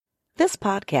This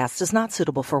podcast is not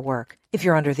suitable for work. If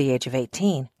you're under the age of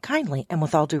 18, kindly and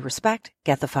with all due respect,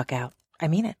 get the fuck out. I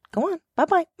mean it. Go on.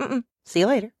 Bye-bye. See you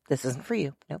later. This isn't for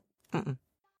you. Nope.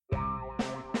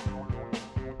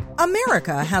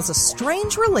 America has a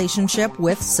strange relationship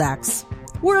with sex.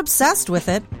 We're obsessed with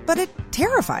it, but it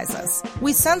terrifies us.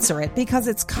 We censor it because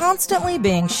it's constantly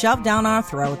being shoved down our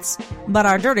throats. But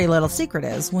our dirty little secret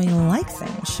is we like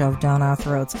things shoved down our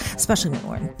throats, especially when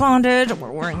we're in bondage, or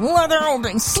we're wearing leather, or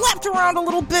being slapped around a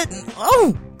little bit, and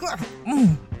oh, God.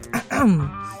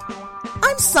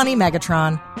 I'm Sunny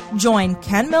Megatron. Join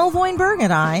Ken Melvoinberg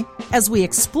and I as we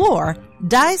explore,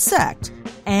 dissect,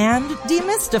 and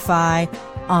demystify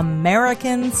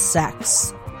American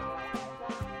sex.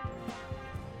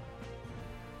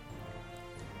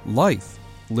 Life,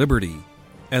 liberty,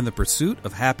 and the pursuit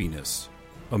of happiness.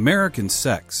 American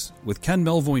Sex with Ken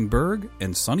Melvoinberg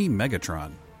and Sunny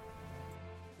Megatron.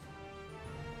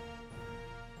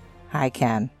 Hi,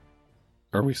 Ken.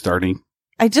 Are we starting?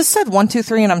 I just said 1, 2,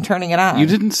 3, and I'm turning it on. You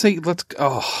didn't say let's go.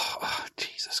 Oh,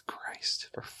 Jesus Christ.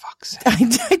 For fuck's sake.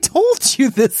 I told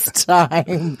you this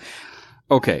time.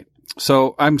 Okay.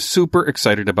 So I'm super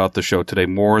excited about the show today,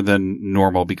 more than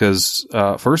normal, because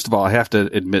first of all, I have to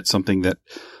admit something, that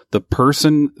the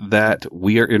person that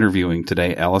we are interviewing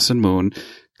today, Allison Moon,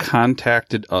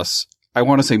 contacted us, I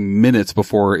want to say minutes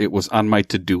before it was on my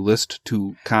to-do list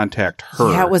to contact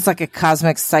her. Yeah, it was like a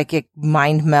cosmic psychic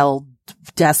mind meld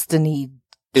destiny.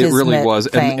 It really was.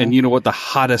 Thing. And you know what? The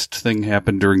hottest thing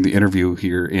happened during the interview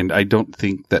here. And I don't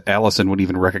think that Allison would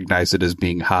even recognize it as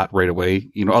being hot right away,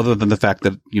 you know, other than the fact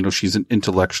that, you know, she's an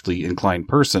intellectually inclined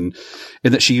person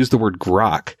and that she used the word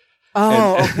grok.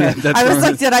 Oh, okay. I was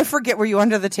like, did I forget? Were you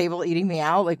under the table eating me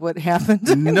out? Like, what happened?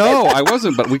 No, I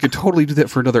wasn't, but we could totally do that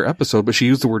for another episode. But she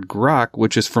used the word grok,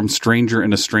 which is from stranger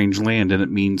in a strange land. And it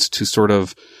means to sort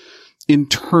of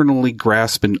internally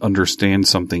grasp and understand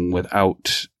something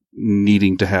without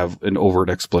needing to have an overt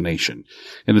explanation.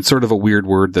 And it's sort of a weird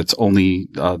word that's only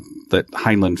that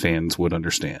Heinlein fans would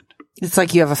understand. It's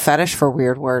like you have a fetish for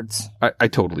weird words. I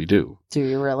totally do. Do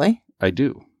you really? I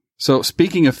do. So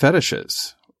speaking of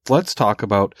fetishes, let's talk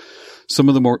about some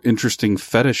of the more interesting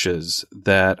fetishes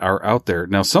that are out there.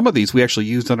 Now, some of these we actually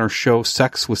used on our show,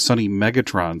 Sex with Sunny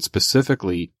Megatron,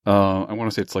 specifically. I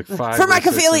want to say it's like 5.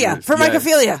 Formicophilia.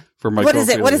 Formicophilia. Formicophilia. What is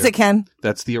it? What is it, Ken?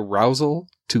 That's the arousal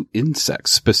to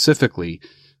insects. Specifically,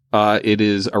 it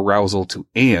is arousal to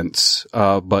ants,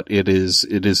 but it is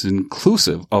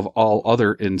inclusive of all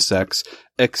other insects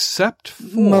except for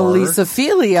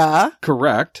Melisophilia.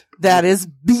 Correct. That is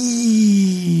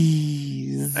bees.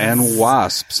 And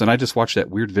wasps. And I just watched that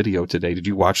weird video today. Did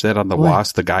you watch that on the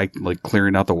wasp? The guy like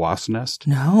clearing out the wasp nest?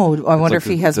 No. I wonder if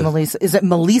he has Melissa. Is it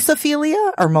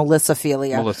Melisophilia or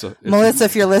Melissophilia? Melissa,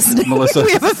 if you're listening, Melissa,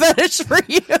 we have a fetish for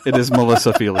you. It is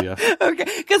Melissophilia. Okay.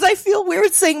 Because I feel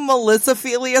weird saying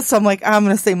Melissophilia. So I'm like, I'm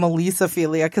going to say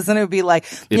Melisophilia. Because then it would be like.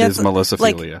 It is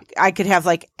Melissophilia. Like, I could have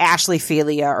like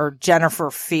Ashleyphilia or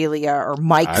Jenniferphilia or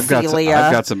Mikephilia.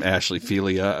 I've got some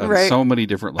Ashleyphilia. Right. So many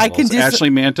different levels. I can do Ashley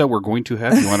Manta, we're going to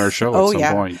have you on our show at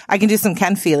some point. I can do some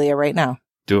Kenphilia right now.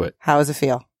 Do it. How does it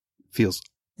feel? Feels.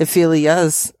 It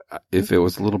feels. If it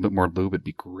was a little bit more lube, it'd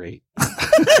be great. All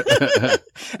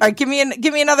right, give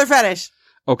me another fetish.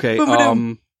 Okay.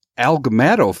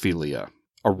 Algmatophilia.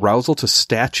 Arousal to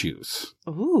statues.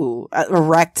 Ooh,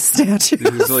 erect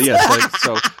statues. So, yes, like,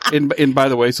 so, and by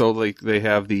the way, so like they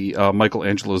have the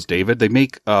Michelangelo's David. They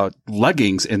make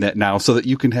leggings in that now, so that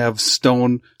you can have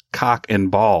stone cock and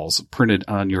balls printed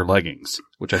on your leggings,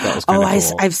 which I thought was kind of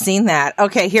cool. I've seen that.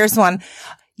 Okay, here's one.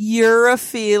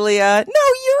 Urophilia. No,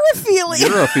 urophilia.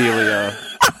 Urophilia.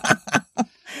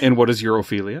 And what is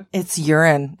urophilia? It's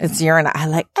urine. I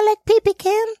like pee-pee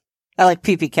can. I like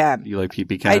pee-pee can. You like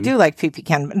pee-pee can? I do like pee-pee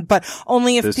can, but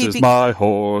only if This is my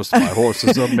horse. My horse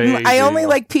is amazing. I only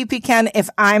like pee-pee Ken if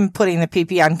I'm putting the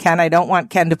pee-pee on Ken. I don't want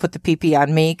Ken to put the pee-pee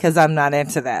on me because I'm not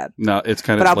into that. No, it's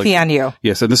kind of But I'll like, pee on you.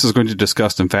 Yes, and this is going to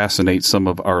disgust and fascinate some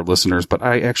of our listeners, but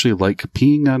I actually like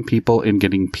peeing on people and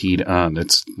getting peed on.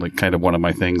 It's like kind of one of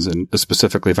my things, and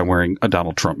specifically if I'm wearing a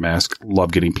Donald Trump mask,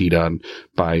 love getting peed on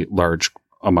by large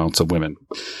amounts of women.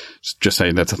 Just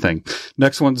saying that's a thing.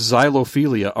 Next one,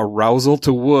 xylophilia, arousal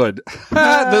to wood.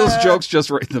 Those jokes just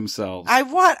write themselves. I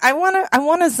want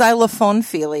a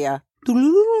xylophonephilia.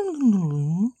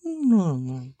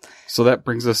 So that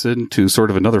brings us into sort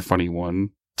of another funny one,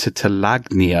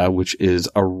 titilagnia, which is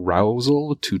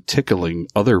arousal to tickling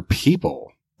other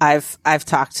people. I've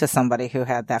talked to somebody who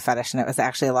had that fetish, and it was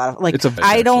actually a lot of like.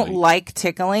 I don't like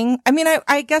tickling. I mean,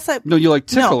 I guess No, you like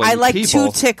tickling. No, I like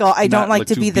people, to tickle. I don't like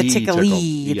to be the tickly.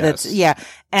 Yes.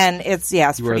 And it's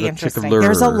pretty interesting. tickler.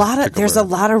 There's a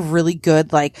lot of really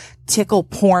good like tickle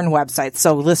porn websites.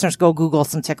 So listeners, go Google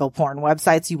some tickle porn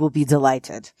websites. You will be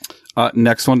delighted.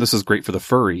 Next one. This is great for the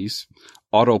furries.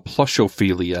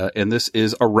 Autoplushophilia, and this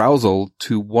is arousal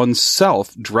to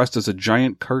oneself dressed as a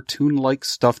giant cartoon-like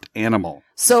stuffed animal.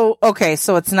 So, okay,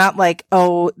 so it's not like,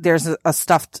 oh, there's a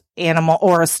stuffed animal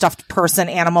or a stuffed person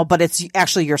animal, but it's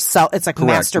actually yourself. It's like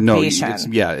Correct.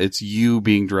 masturbation. It's you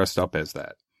being dressed up as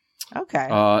that. Okay.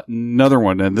 Another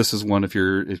one, and this is one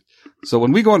so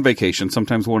when we go on vacation,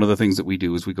 sometimes one of the things that we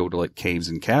do is we go to like caves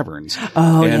and caverns.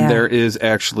 Oh, and yeah. there is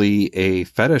actually a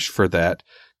fetish for that.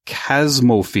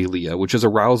 Chasmophilia, which is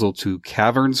arousal to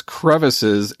caverns,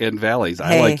 crevices, and valleys.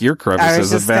 Hey, I like your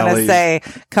crevices and valleys. I was just going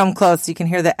to say, come close. You can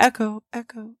hear the echo,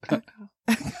 echo, echo.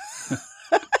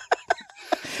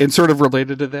 And sort of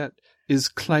related to that is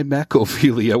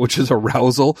climacophilia, which is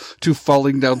arousal to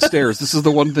falling downstairs. This is the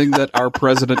one thing that our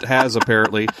president has,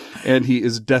 apparently, and he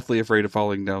is deathly afraid of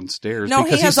falling downstairs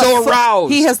because he's so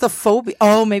aroused. He has the phobia.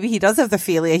 Oh, maybe he does have the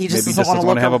philia. He just doesn't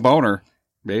want to have a boner.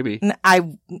 Maybe.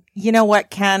 You know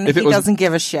what, Ken? He doesn't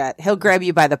give a shit. He'll grab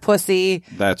you by the pussy.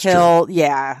 That's true.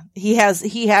 Yeah. He has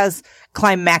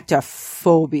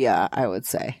climactophobia, I would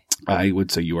say. I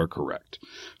would say you are correct.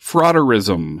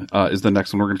 Frauderism is the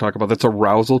next one we're going to talk about. That's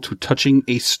arousal to touching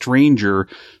a stranger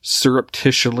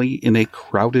surreptitiously in a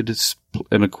crowded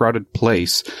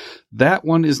place. That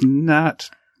one is not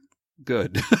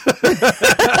good.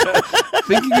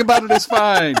 Thinking about it is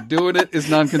fine. Doing it is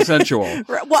non-consensual.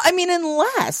 Well, I mean,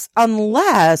 unless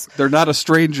they're not a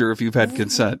stranger if you've had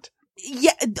consent.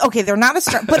 Yeah. Okay. They're not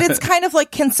but it's kind of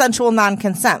like consensual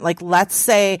non-consent. Like, let's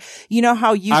say, you know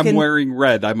how I'm wearing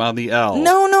red. I'm on the L.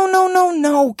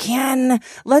 No, Ken.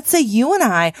 Let's say you and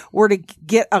I were to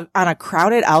get on a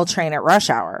crowded L train at rush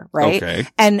hour, right? Okay.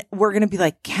 And we're going to be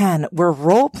like, Ken, we're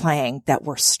role playing that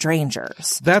we're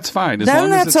strangers. That's fine.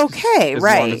 Then that's okay,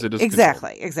 right? Long as it is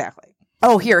exactly.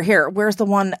 Oh, here. Where's the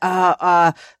one?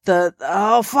 Fuck.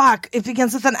 It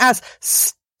begins with an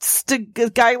S.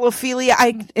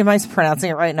 Stygilophilia. Am I pronouncing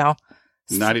it right now?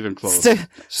 Not even close.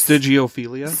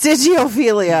 Stygiophilia.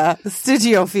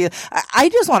 I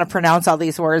just want to pronounce all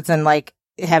these words and like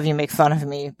have you make fun of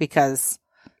me because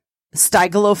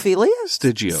stygilophilia?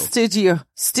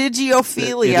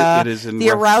 Stygiophilia. It is the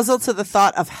arousal to the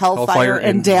thought of hellfire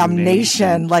and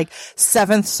damnation. Like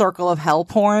seventh circle of hell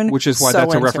porn. Which is why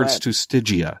that's a reference to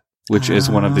Stygia, which is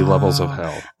one of the levels of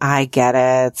hell. I get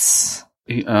it.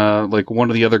 Like one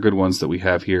of the other good ones that we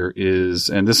have here is,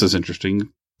 and this is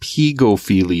interesting,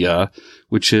 pigophilia,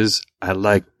 which is I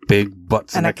like big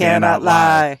butts and I cannot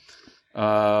lie.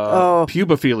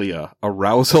 Pubophilia,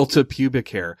 arousal to pubic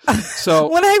hair. So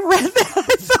when I read that,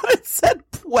 I thought it said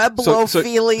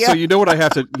pueblophilia. So you know what I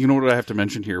have to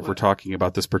mention here if we're talking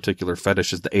about this particular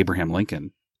fetish is the Abraham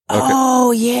Lincoln. Okay.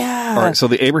 Oh, yeah. All right. So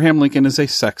the Abraham Lincoln is a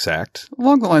sex act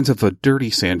along the lines of a dirty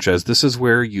Sanchez. This is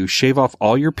where you shave off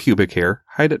all your pubic hair,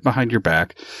 hide it behind your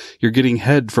back. You're getting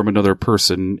head from another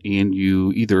person and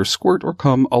you either squirt or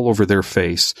cum all over their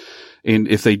face. And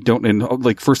if they don't, and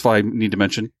like, first of all, I need to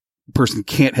mention, the person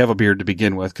can't have a beard to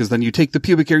begin with, because then you take the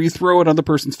pubic hair, you throw it on the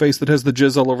person's face that has the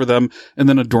jizz all over them, and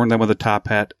then adorn them with a top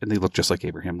hat, and they look just like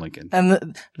Abraham Lincoln.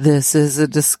 And this is a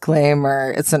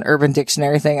disclaimer. It's an Urban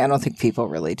Dictionary thing. I don't think people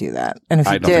really do that. And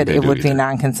if you did, it would be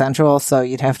non-consensual, so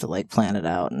you'd have to like plan it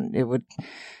out, and it would,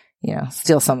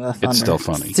 steal some of the thunder. It's still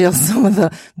funny. Steal some of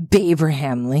the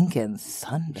Abraham Lincoln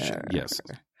thunder. Yes.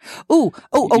 Okay.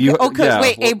 Yeah,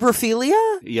 wait,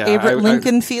 abrophilia? Yeah.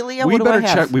 Lincolnphilia? What do I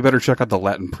have? We better check out the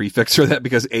Latin prefix for that,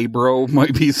 because abro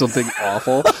might be something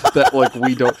awful that like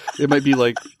we don't, it might be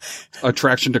like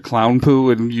attraction to clown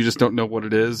poo and you just don't know what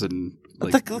it is. And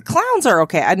like, the clowns are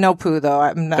okay. I know poo though.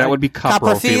 I'm not. That would be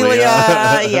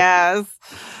coprophilia. Yes.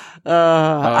 All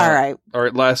right. All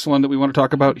right. Last one that we want to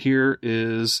talk about here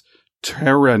is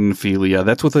pteranophilia.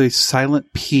 That's with a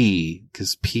silent P,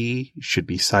 because P should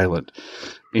be silent.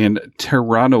 And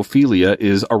pteranophilia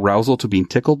is arousal to being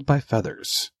tickled by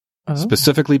feathers,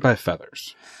 specifically by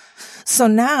feathers. So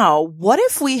now, what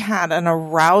if we had an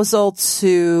arousal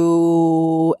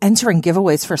to entering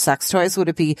giveaways for sex toys? Would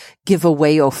it be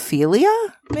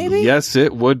giveawayophilia, maybe? Yes,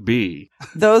 it would be.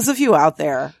 Those of you out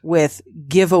there with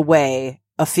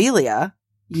giveawayophilia,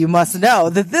 You must know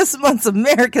that this month's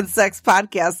American Sex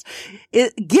Podcast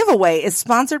giveaway is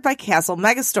sponsored by Castle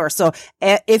Megastore. So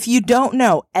if you don't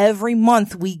know, every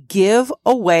month we give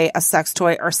away a sex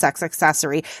toy or sex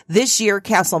accessory. This year,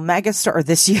 Castle Megastore, or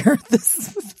this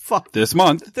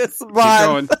month.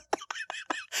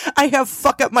 I have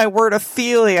fuck up my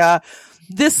wordophilia.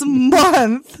 This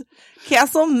month,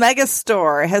 Castle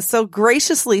Megastore has so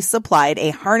graciously supplied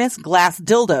a harness glass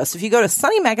dildo. So if you go to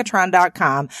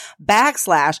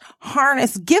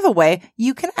sunnymegatron.com/harness giveaway,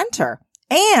 you can enter.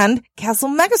 And Castle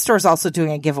Megastore is also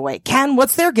doing a giveaway. Ken,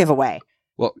 what's their giveaway?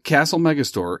 Well, Castle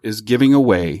Megastore is giving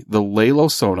away the Lalo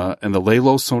Sona and the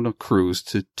Lalo Sona Cruise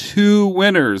to 2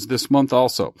 winners this month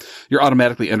also. You're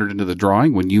automatically entered into the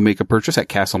drawing when you make a purchase at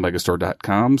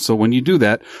castlemegastore.com. So when you do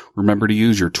that, remember to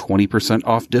use your 20%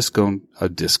 off disco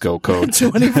code.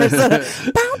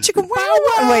 20%. Bow, chicka, wow,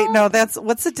 wow. Wait, no,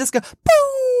 what's the disco? Boom.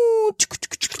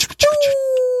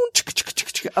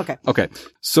 Okay.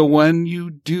 So when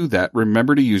you do that,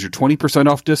 remember to use your 20%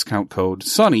 off discount code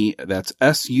SUNNY. That's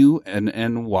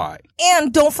SUNNY.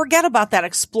 And don't forget about that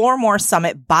Explore More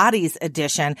Summit Bodies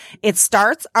Edition. It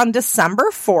starts on December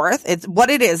 4th. It's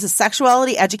what it is, a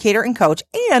sexuality educator and coach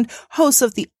and host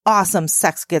of the awesome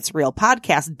Sex Gets Real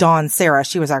podcast, Dawn Sarah.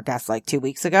 She was our guest like 2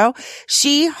 weeks ago.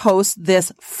 She hosts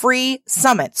this free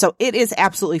summit. So it is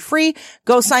absolutely free.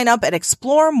 Go sign up at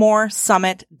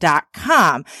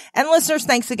exploremoresummit.com. And listeners,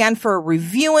 thanks again for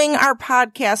reviewing our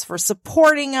podcast, for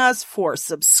supporting us, for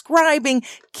subscribing.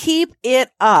 Keep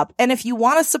it up. And if you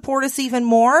want to support us even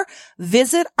more,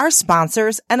 visit our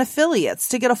sponsors and affiliates.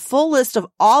 To get a full list of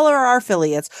all of our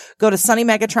affiliates, go to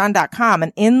sunnymegatron.com,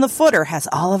 and in the footer has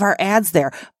all of our ads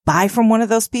there. Buy from one of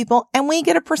those people and we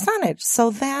get a percentage.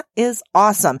 So that is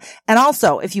awesome. And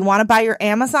also, if you want to buy your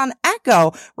Amazon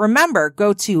Echo, remember,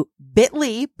 go to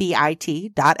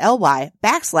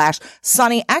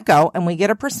bit.ly/Sunny Echo and we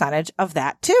get a percentage of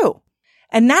that too.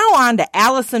 And now on to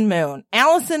Allison Moon.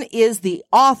 Allison is the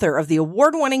author of the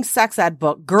award-winning sex ed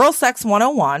book, Girl Sex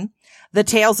 101, the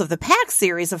Tales of the Pack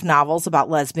series of novels about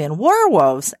lesbian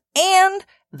werewolves, and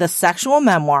the sexual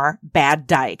memoir, Bad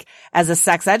Dyke. As a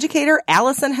sex educator,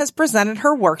 Allison has presented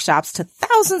her workshops to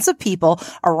thousands of people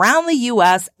around the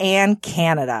U.S. and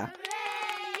Canada.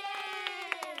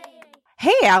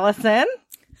 Hey, Allison.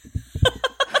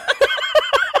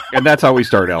 And that's how we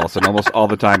start, Allison, almost all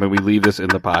the time, and we leave this in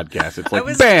the podcast. It's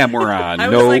like, bam, we're on.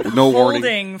 No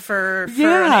warning. for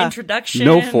an introduction.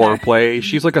 No foreplay.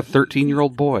 She's like a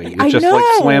 13-year-old boy. It just like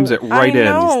slams it right in.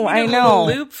 I know.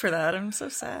 Loop for that. I'm so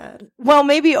sad. Well,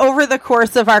 maybe over the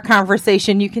course of our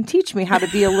conversation, you can teach me how to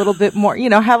be a little bit more,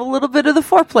 have a little bit of the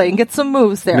foreplay and get some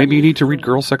moves there. Maybe you need to read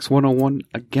Girl Sex 101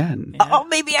 again. Yeah. Oh,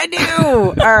 maybe I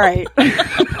do. All right.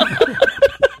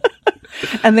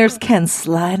 And there's Ken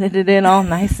sliding it in all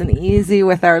nice and easy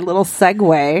with our little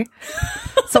segue.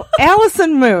 So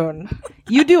Allison Moon,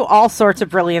 you do all sorts of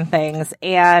brilliant things.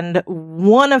 And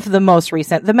one of the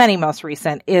many most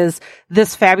recent is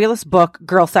this fabulous book,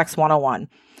 Girl Sex 101.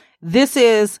 This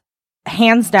is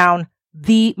hands down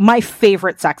my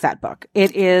favorite sex ed book.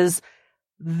 It is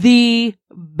the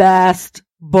best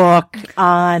book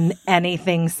on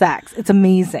anything sex. It's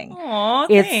amazing. Aw,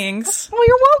 thanks. Oh,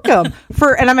 you're welcome.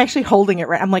 And I'm actually holding it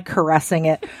right. I'm like caressing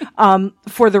it.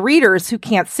 For the readers who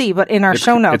can't see, but in our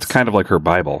show notes. It's kind of like her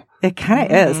Bible. It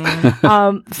kind of is.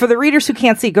 For the readers who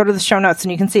can't see, go to the show notes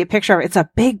and you can see a picture of it. It's a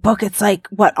big book. It's like,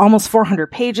 almost 400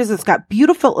 pages. It's got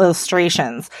beautiful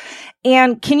illustrations.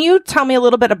 And can you tell me a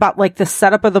little bit about like the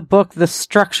setup of the book, the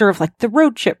structure of like the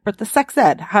road trip, but the sex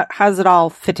ed? How does it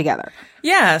all fit together?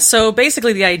 Yeah. So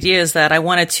basically the idea is that I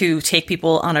wanted to take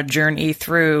people on a journey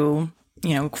through,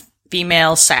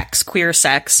 female sex, queer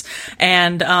sex.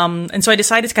 And so I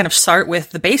decided to kind of start with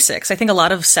the basics. I think a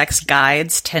lot of sex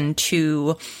guides tend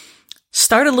to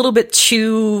start a little bit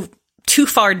too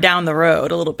far down the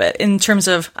road a little bit in terms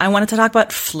of, I wanted to talk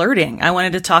about flirting. I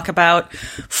wanted to talk about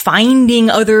finding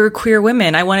other queer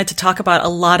women. I wanted to talk about a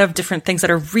lot of different things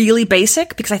that are really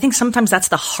basic, because I think sometimes that's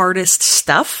the hardest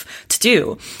stuff to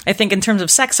do. I think in terms of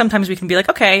sex, sometimes we can be like,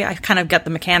 okay, I kind of get the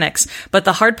mechanics, but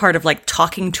the hard part of like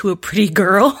talking to a pretty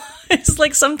girl is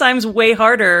like sometimes way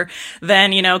harder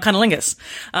than, cunnilingus.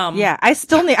 Yeah,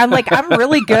 I'm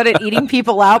really good at eating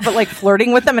people out, but like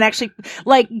flirting with them and actually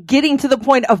like getting to the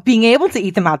point of being able to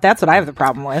eat them out. That's what I have the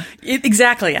problem with.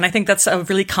 Exactly. And I think that's a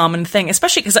really common thing,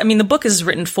 especially because, the book is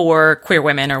written for queer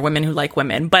women or women who like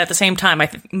women. But at the same time, I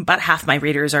think about half my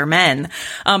readers are men.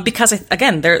 Because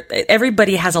again,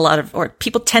 everybody has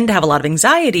people tend to have a lot of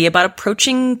anxiety about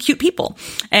approaching cute people.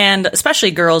 And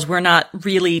especially girls, we're not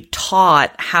really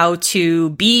taught how to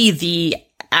be the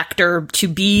actor to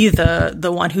be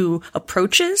the one who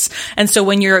approaches. And so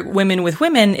when you're women with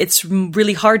women, it's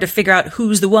really hard to figure out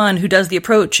who's the one who does the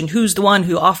approach and who's the one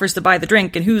who offers to buy the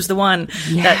drink and who's the one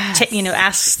that,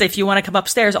 asks if you want to come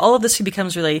upstairs. All of this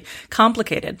becomes really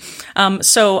complicated.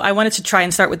 So I wanted to try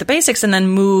and start with the basics and then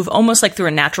move almost like through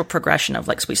a natural progression of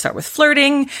like, so we start with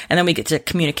flirting and then we get to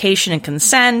communication and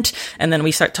consent. And then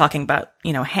we start talking about,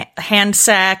 hand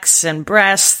sex and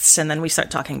breasts. And then we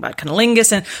start talking about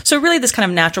cunnilingus. And so really this kind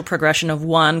of natural progression of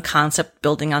one concept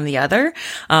building on the other,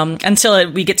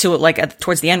 until we get to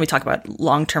towards the end, we talk about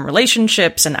long-term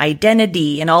relationships and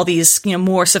identity and all these,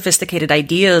 more sophisticated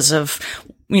ideas of,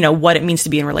 what it means to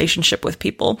be in relationship with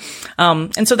people.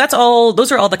 And so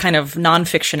those are all the kind of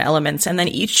nonfiction elements. And then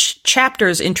each chapter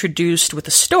is introduced with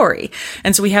a story.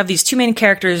 And so we have these two main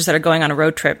characters that are going on a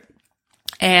road trip.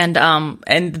 And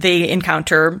they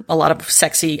encounter a lot of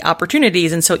sexy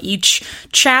opportunities. And so each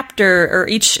chapter or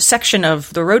each section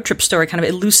of the road trip story kind of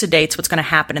elucidates what's going to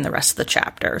happen in the rest of the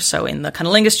chapter. So in the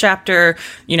cunnilingus chapter,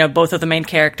 both of the main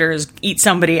characters eat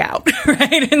somebody out,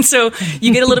 right? And so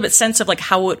you get a little bit sense of like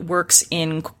how it works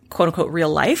in quote unquote real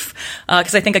life.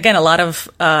 Cause I think again, a lot of,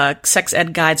 sex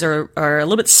ed guides are a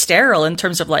little bit sterile in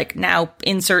terms of like now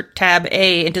insert tab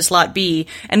A into slot B.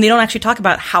 And they don't actually talk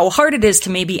about how hard it is to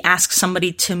maybe ask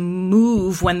somebody to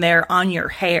move when they're on your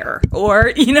hair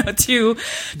or, to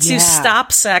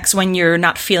stop sex when you're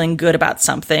not feeling good about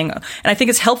something. And I think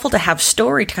it's helpful to have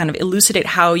story to kind of elucidate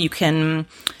how you can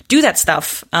do that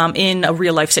stuff, in a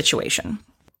real life situation.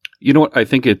 You know what? I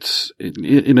think it's,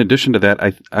 in addition to that,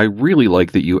 I really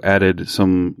like that you added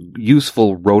some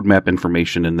useful roadmap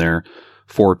information in there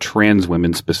for trans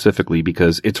women specifically,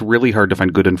 because it's really hard to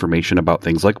find good information about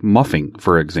things like muffing,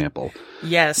 for example.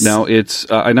 Yes. Now it's,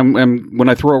 and when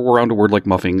I throw around a word like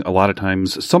muffing, a lot of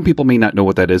times some people may not know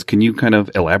what that is. Can you kind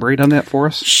of elaborate on that for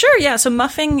us? Sure. Yeah. So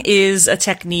muffing is a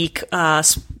technique,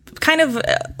 kind of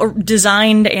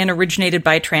designed and originated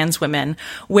by trans women,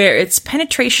 where it's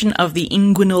penetration of the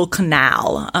inguinal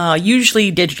canal,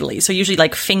 usually digitally. So usually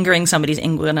like fingering somebody's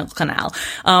inguinal canal.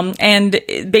 And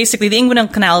basically the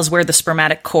inguinal canal is where the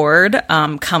spermatic cord,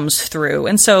 comes through.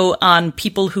 And so on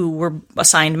people who were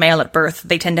assigned male at birth,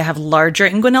 they tend to have larger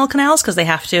inguinal canals because they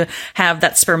have to have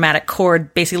that spermatic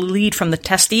cord basically lead from the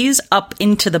testes up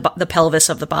into the pelvis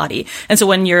of the body. And so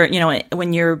when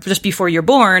you're just before you're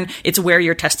born, it's where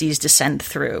your testes descend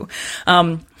through.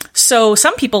 So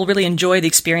some people really enjoy the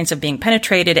experience of being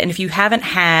penetrated. And if you haven't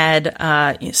had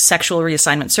sexual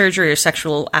reassignment surgery or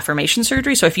sexual affirmation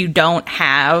surgery, so if you don't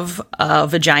have a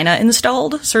vagina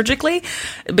installed surgically,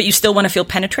 but you still want to feel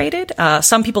penetrated,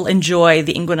 some people enjoy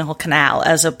the inguinal canal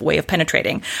as a way of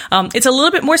penetrating. It's a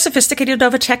little bit more sophisticated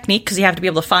of a technique because you have to be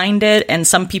able to find it. And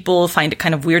some people find it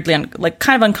kind of weirdly,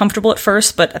 kind of uncomfortable at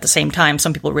first, but at the same time,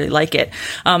 some people really like it.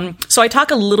 So I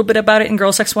talk a little bit about it in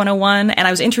Girl Sex 101, and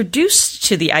I was introduced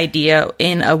to the idea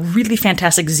in a really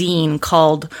fantastic zine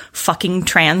called Fucking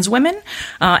Trans Women.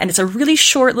 And it's a really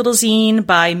short little zine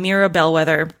by Mira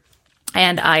Bellwether.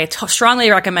 And I strongly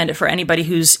recommend it for anybody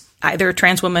who's either a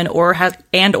trans woman or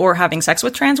having sex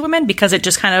with trans women, because it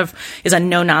just kind of is a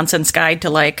no-nonsense guide to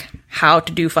like how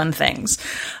to do fun things.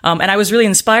 And I was really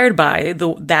inspired by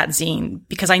that zine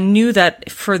because I knew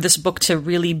that for this book to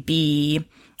really be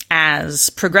as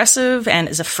progressive and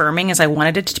as affirming as I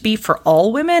wanted it to be for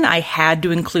all women, I had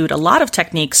to include a lot of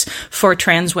techniques for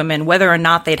trans women, whether or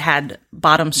not they'd had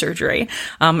bottom surgery.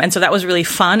 And so that was really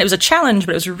fun. It was a challenge,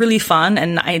 but it was really fun.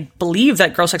 And I believe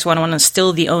that Girl Sex 101 is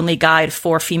still the only guide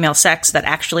for female sex that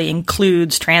actually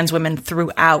includes trans women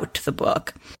throughout the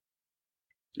book.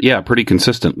 Yeah, pretty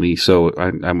consistently. So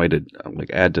I might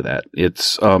add to that.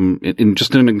 It's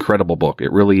just an incredible book.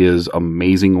 It really is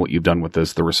amazing what you've done with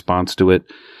this. The response to it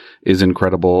is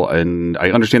incredible, and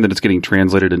I understand that it's getting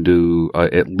translated into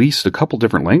at least a couple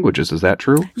different languages. Is that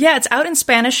true? Yeah, it's out in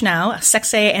Spanish now,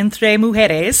 Sexo entre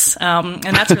Mujeres,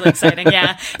 and that's really exciting.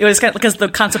 Yeah, it was kind of, because the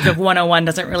concept of 101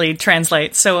 doesn't really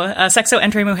translate. So Sexo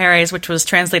entre Mujeres, which was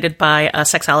translated by a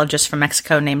sexologist from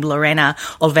Mexico named Lorena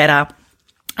Olvera.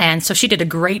 And so she did a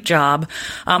great job.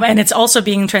 And it's also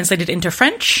being translated into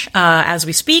French as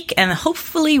we speak, and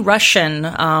hopefully Russian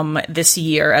this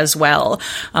year as well.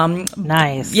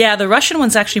 Nice. Yeah, the Russian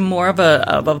one's actually more of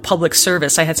a public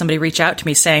service. I had somebody reach out to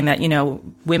me saying that,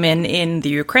 women in the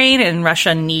Ukraine and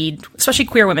Russia need, especially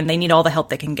queer women, they need all the help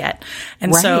they can get.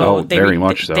 And right. so they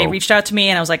reached out to me,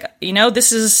 and I was like,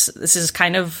 this is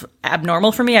kind of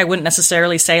abnormal for me. I wouldn't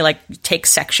necessarily say take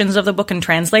sections of the book and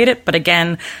translate it. But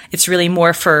again, it's really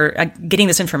more for getting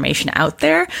this information out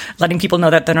there, letting people know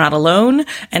that they're not alone,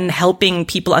 and helping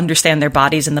people understand their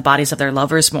bodies and the bodies of their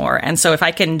lovers more. And so if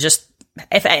I can just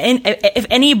if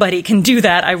anybody can do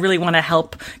that, I really want to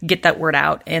help get that word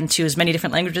out into as many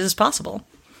different languages as possible.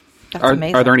 That's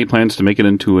amazing. Are there any plans to make it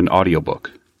into an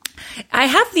audiobook? I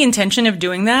have the intention of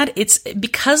doing that. It's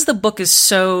because the book is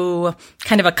so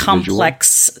kind of a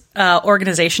complex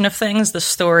organization of things, the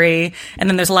story, and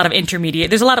then there's a lot of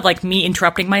there's a lot of like me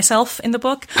interrupting myself in the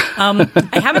book. I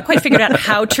haven't quite figured out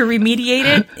how to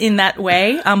remediate it in that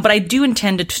way, but I do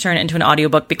intend to turn it into an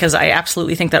audiobook because I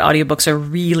absolutely think that audiobooks are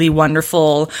really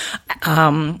wonderful,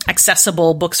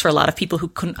 accessible books for a lot of people who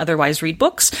couldn't otherwise read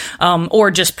books,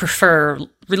 or just prefer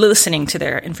listening to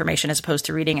their information as opposed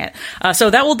to reading it. So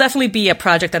that will definitely be a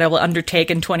project that I will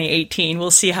undertake in 2018. We'll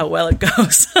see how well it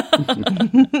goes.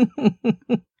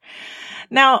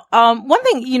 Now, one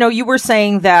thing, you were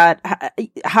saying that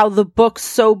how the book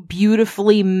so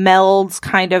beautifully melds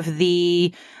kind of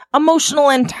the emotional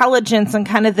intelligence and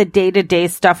kind of the day-to-day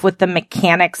stuff with the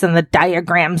mechanics and the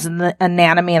diagrams and the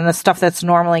anatomy and the stuff that's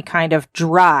normally kind of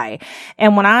dry.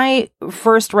 And when I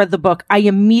first read the book, I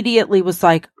immediately was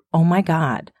like, oh my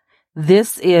God,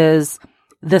 this is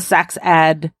the sex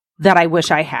ed that I wish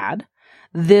I had.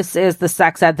 This is the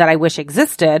sex ed that I wish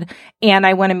existed. And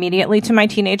I went immediately to my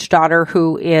teenage daughter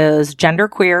who is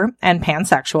genderqueer and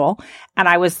pansexual. And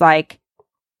I was like,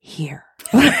 here.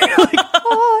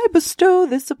 I bestow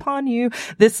this upon you.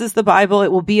 This is the Bible.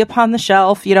 It will be upon the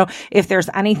shelf. If there's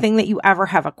anything that you ever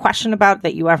have a question about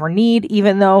that you ever need,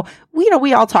 even though,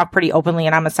 we all talk pretty openly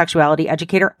and I'm a sexuality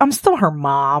educator, I'm still her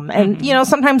mom. And,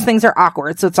 sometimes things are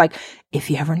awkward. So it's like, if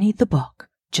you ever need the book,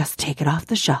 just take it off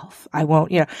the shelf. I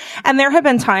won't, and there have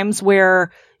been times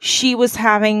where she was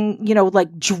having,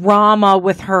 like drama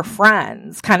with her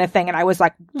friends kind of thing. And I was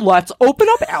like, let's open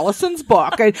up Allison's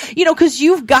book, cause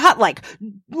you've got like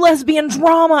lesbian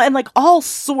drama and like all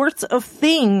sorts of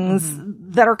things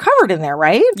that are covered in there,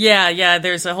 right? Yeah.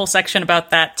 There's a whole section about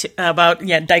that, about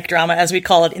dyke drama, as we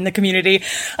call it in the community.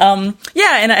 And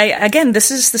again,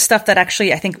 this is the stuff that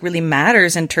actually I think really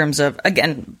matters in terms of,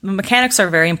 again, mechanics are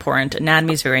very important.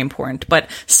 Anatomy is very important,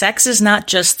 but sex is not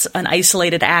just an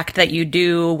isolated act that you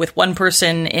do with one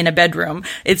person in a bedroom.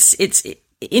 It's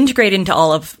integrated into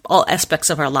all aspects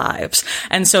of our lives.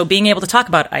 And so being able to talk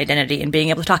about identity and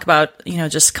being able to talk about,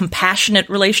 just compassionate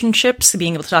relationships,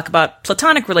 being able to talk about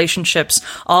platonic relationships,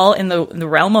 all in the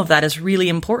realm of that is really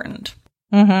important.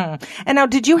 Mm-hmm. And now,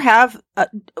 did you have,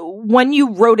 when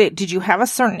you wrote it, did you have a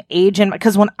certain age?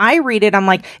 Because when I read it, I'm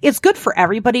like, it's good for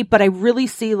everybody, but I really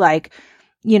see like,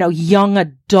 young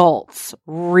adults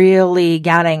really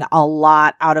getting a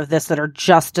lot out of this that are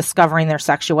just discovering their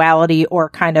sexuality or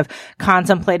kind of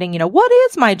contemplating, what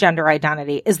is my gender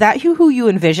identity? Is that who you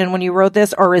envision when you wrote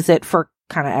this, or is it for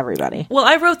kind of everybody? Well,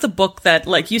 I wrote the book that,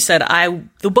 like you said,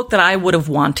 the book that I would have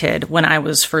wanted when I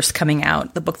was first coming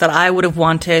out, the book that I would have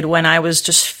wanted when I was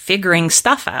just figuring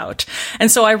stuff out. And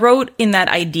so I wrote in that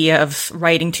idea of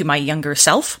writing to my younger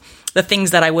self, the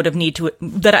things that I would have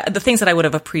the things that I would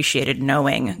have appreciated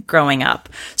knowing growing up.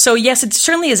 So yes, it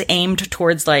certainly is aimed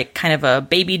towards like kind of a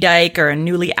baby dyke or a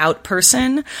newly out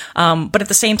person. But at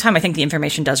the same time, I think the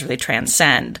information does really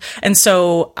transcend. And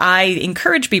so I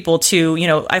encourage people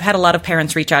to, I've had a lot of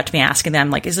parents reach out to me asking them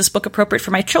like, is this book appropriate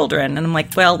for my children? And I'm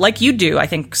like, well, like you do, I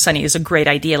think, Sunny, is a great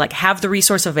idea. Like have the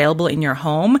resource available in your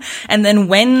home. And then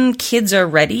when kids are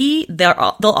ready, they'll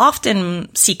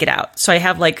often seek it out. So I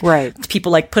have like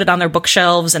people like put it on their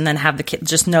bookshelves and then have the kids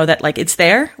just know that like it's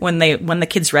there when the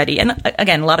kid's ready. And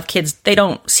again, a lot of kids, they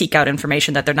don't seek out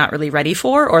information that they're not really ready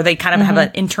for, or they kind of have an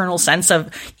internal sense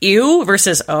of ew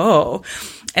versus oh.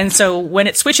 And so when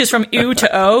it switches from ew to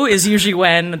oh is usually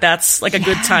when that's like a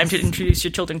good time to introduce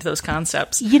your children to those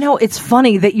concepts. It's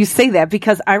funny that you say that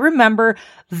because I remember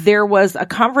there was a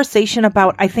conversation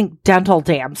about, I think, dental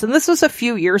dams. And this was a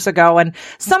few years ago, and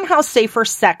somehow safer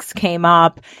sex came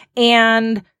up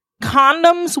and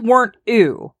condoms weren't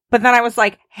ew. But then I was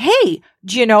like, hey,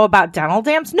 do you know about dental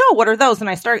dams? No, what are those? And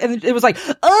it was like,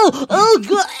 no.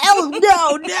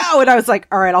 And I was like,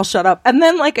 all right, I'll shut up. And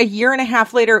then like a year and a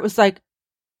half later, it was like,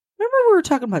 remember we were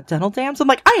talking about dental dams? I'm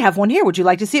like, I have one here. Would you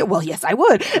like to see it? Well, yes, I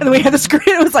would. And then we had the screen.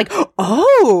 It was like,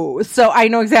 oh, so I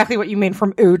know exactly what you mean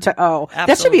from ooh to oh. Absolutely.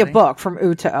 That should be a book, From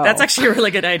Ooh to Oh. That's actually a really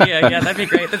good idea. Yeah, that'd be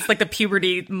great. That's like the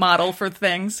puberty model for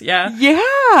things. Yeah.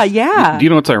 Yeah. Do you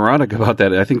know what's ironic about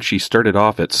that? I think she started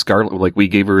off at Scarlet, like we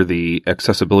gave her the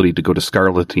accessibility to go to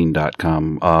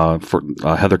scarletine.com for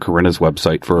Heather Corinna's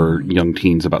website for young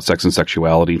teens about sex and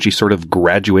sexuality. And she sort of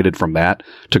graduated from that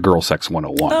to Girl Sex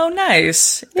 101. Oh,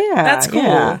 nice. Yeah. That's cool.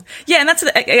 Yeah, and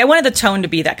I wanted the tone to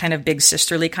be that kind of big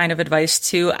sisterly kind of advice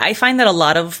too. I find that a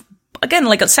lot of again,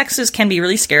 like sexes can be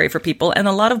really scary for people, and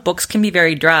a lot of books can be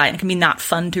very dry and can be not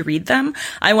fun to read them.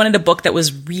 I wanted a book that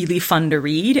was really fun to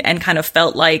read and kind of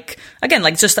felt like, again,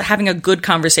 like just having a good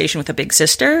conversation with a big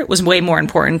sister was way more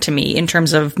important to me in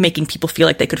terms of making people feel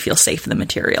like they could feel safe in the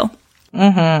material.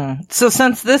 Mm-hmm. So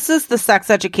since this is the sex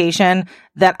education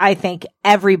that I think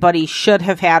everybody should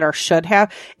have had or should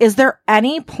have, is there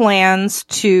any plans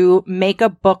to make a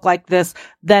book like this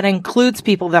that includes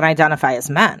people that identify as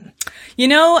men? You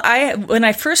know, when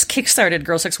I first kickstarted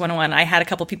Girl Sex 101, I had a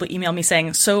couple people email me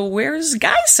saying, so where's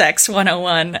Guy Sex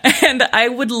 101? And I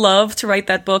would love to write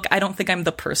that book. I don't think I'm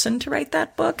the person to write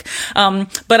that book.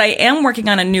 But I am working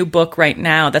on a new book right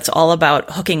now that's all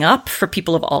about hooking up for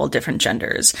people of all different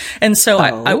genders. And so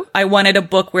I wanted a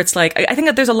book where it's like, I think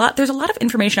that there's a lot of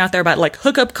information out there about like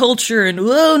hookup culture and,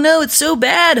 oh no, it's so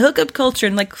bad, hookup culture.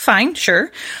 And like, fine,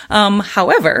 sure.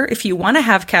 However, if you want to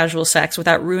have casual sex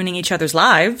without ruining each other's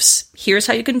lives, here's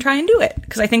how you can try and do it.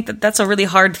 Because I think that that's a really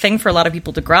hard thing for a lot of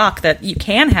people to grok, that you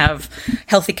can have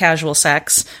healthy casual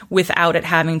sex without it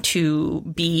having to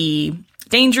be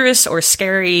dangerous or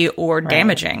scary or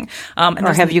damaging.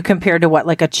 Or have you compared to what,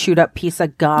 like a chewed up piece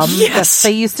of gum? Yes.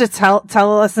 They used to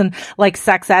tell us in like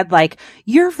sex ed, like,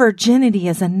 your virginity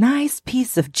is a nice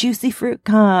piece of juicy fruit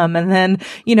gum. And then,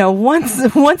 you know,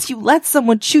 once you let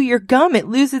someone chew your gum, it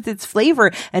loses its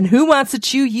flavor. And who wants to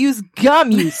chew used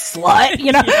gum, you slut?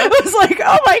 You know, it was like,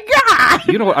 oh my God.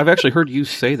 You know what? I've actually heard you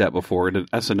say that before in an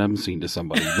S&M scene to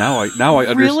somebody. Now I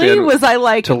understand. Really? Was I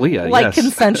like, Talia, like yes.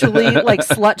 consensually, like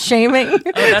slut shaming?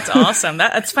 Oh, that's awesome.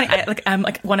 That's funny. I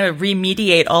want to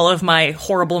remediate all of my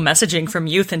horrible messaging from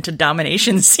youth into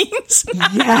domination scenes.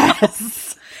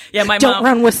 Yes. Yeah, my Don't mom.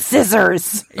 run with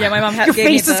scissors. Yeah, my mom. Your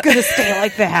face is going to stay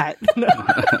like that. Your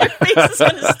face is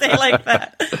going to stay like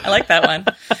that. I like that one.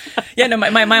 Yeah, no,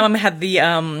 my mom had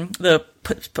the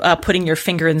putting your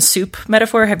finger in soup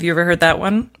metaphor. Have you ever heard that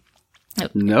one?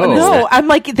 No, I'm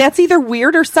like, that's either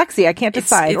weird or sexy. I can't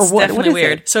decide. It's or what, definitely what is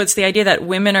weird. It? So it's the idea that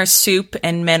women are soup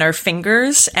and men are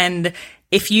fingers, and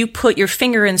if you put your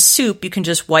finger in soup, you can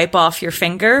just wipe off your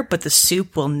finger, but the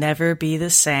soup will never be the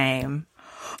same.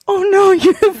 Oh no,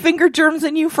 you have finger germs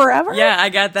in you forever? Yeah, I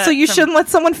got that. So you shouldn't let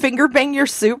someone finger bang your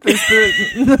soup? I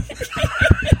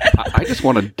just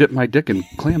want to dip my dick in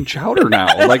clam chowder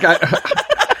now. Like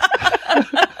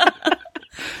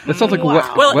that sounds like wet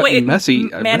and messy.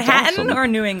 Manhattan awesome. or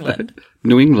New England?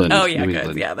 New England. Oh yeah, New good.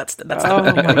 England. Yeah, that's. Oh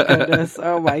my goodness.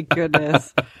 Oh my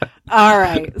goodness. All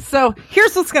right. So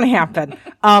here's what's going to happen.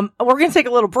 We're going to take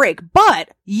a little break, but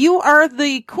you are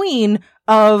the queen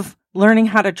of learning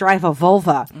how to drive a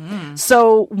vulva.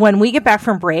 So when we get back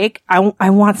from break, I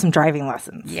want some driving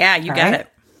lessons. Yeah, you got it.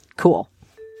 Cool.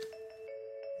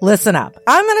 Listen up.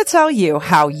 I'm going to tell you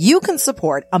how you can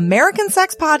support American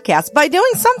Sex Podcast by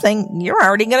doing something you're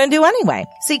already going to do anyway.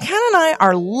 See, Ken and I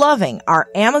are loving our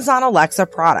Amazon Alexa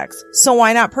products, so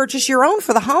why not purchase your own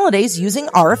for the holidays using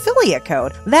our affiliate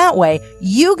code? That way,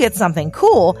 you get something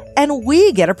cool and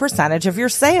we get a percentage of your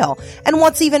sale. And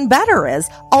what's even better is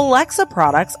Alexa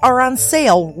products are on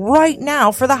sale right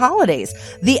now for the holidays.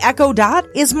 The Echo Dot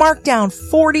is marked down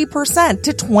 40%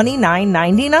 to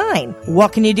 $29.99.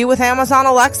 What can you do with Amazon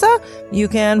Alexa? You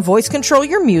can voice control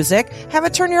your music, have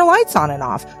it turn your lights on and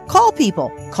off, call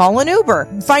people, call an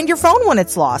Uber, find your phone when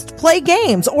it's lost, play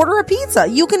games, order a pizza.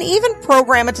 You can even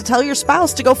program it to tell your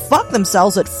spouse to go fuck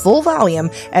themselves at full volume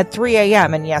at 3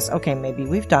 a.m. And yes, okay, maybe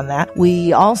we've done that.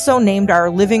 We also named our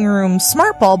living room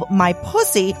smart bulb My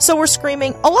Pussy, so we're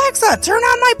screaming, Alexa, turn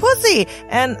on my pussy,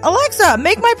 and Alexa,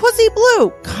 make my pussy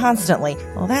blue, constantly.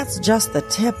 Well, that's just the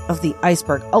tip of the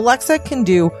iceberg. Alexa can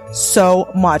do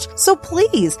so much. So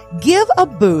please give a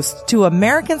boost to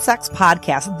American Sex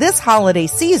Podcast this holiday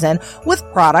season with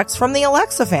products from the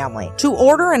Alexa family. To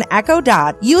order an Echo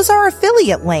Dot, use our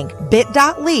affiliate link,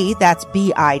 bit.ly, that's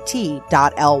bit.ly,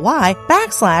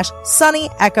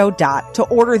 /Sunny Echo Dot. To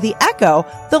order the Echo,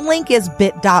 the link is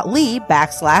bit.ly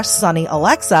 /Sunny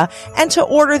Alexa, and to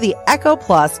order the Echo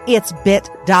Plus, it's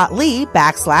bit.ly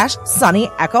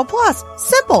 /Sunny Echo Plus.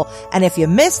 Simple. And if you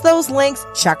miss those links,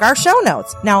 check our show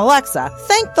notes. Now, Alexa,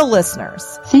 thank the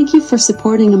listeners. Thank you for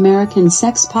supporting American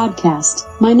Sex Podcast.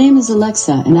 My name is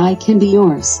Alexa and I can be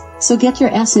yours. So get your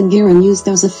ass in gear and use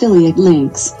those affiliate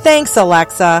links. Thanks,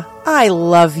 Alexa. I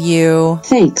love you.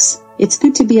 Thanks. It's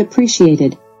good to be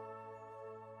appreciated.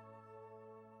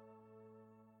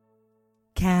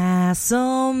 Cat.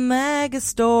 Castle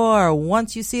Megastore.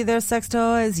 Once you see their sex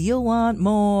toys, you'll want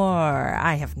more.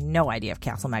 I have no idea if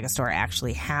Castle Megastore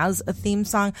actually has a theme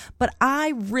song, but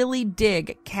I really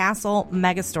dig Castle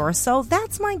Megastore. So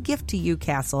that's my gift to you,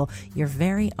 Castle, your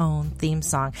very own theme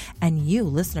song. And you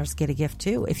listeners get a gift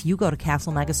too. If you go to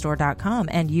castlemegastore.com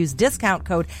and use discount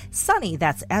code SUNNY,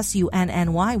 that's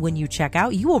SUNNY, when you check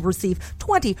out, you will receive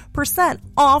 20%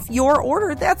 off your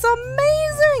order. That's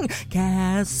amazing!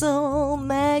 Castle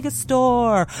Megastore.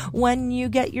 When you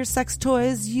get your sex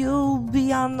toys, you'll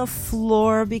be on the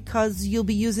floor because you'll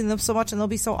be using them so much and they'll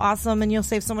be so awesome and you'll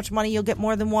save so much money. You'll get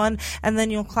more than one and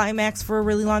then you'll climax for a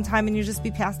really long time and you'll just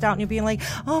be passed out and you'll be like,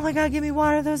 oh my God, give me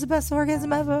water. That was the best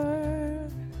orgasm ever.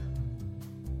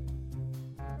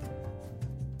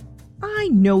 I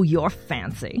know you're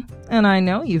fancy, and I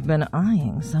know you've been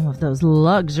eyeing some of those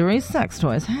luxury sex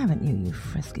toys, haven't you, you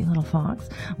frisky little fox?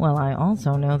 Well, I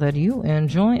also know that you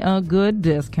enjoy a good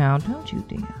discount, don't you,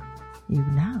 dear? You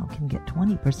now can get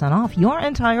 20% off your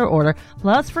entire order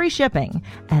plus free shipping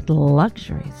at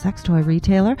luxury sex toy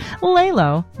retailer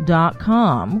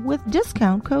Lalo.com with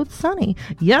discount code SUNNY.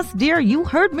 Yes, dear, you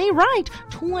heard me right.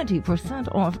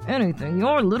 20% off anything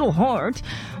your little heart,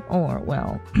 or,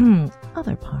 well,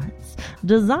 other parts,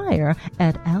 desire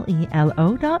at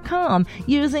Lelo.com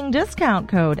using discount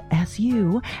code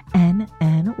SUNNY.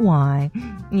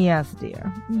 Yes,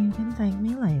 dear, you can thank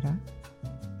me later.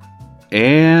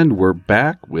 And we're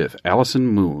back with Allison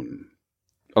Moon.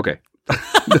 Okay. She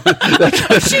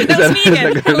knows me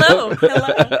again. Hello.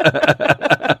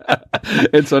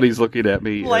 And Sonny's looking at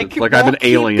me like I'm an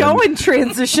alien. Keep going,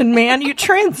 transition man. You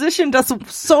transitioned us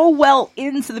so well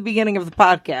into the beginning of the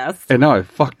podcast. And now I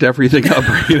fucked everything up,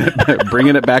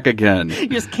 bringing it back again. You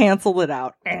just cancel it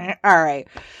out. All right.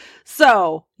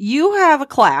 So you have a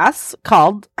class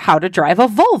called How to Drive a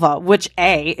Vulva, which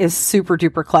A, is super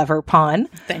duper clever pun.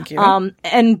 Thank you.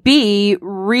 And B,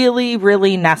 really,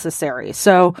 really necessary.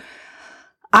 So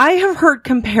I have heard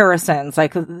comparisons,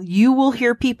 like you will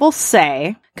hear people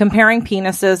say, comparing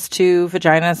penises to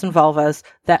vaginas and vulvas,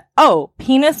 that, oh,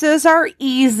 penises are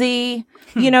easy.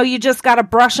 You know, you just got to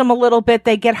brush them a little bit.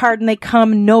 They get hard and they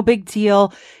come. No big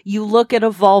deal. You look at a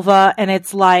vulva and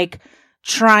it's like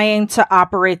trying to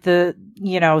operate the,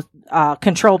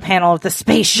 control panel of the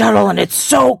space shuttle, and it's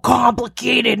so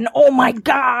complicated, and oh my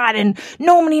God, and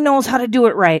nobody knows how to do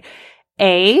it right.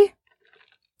 A,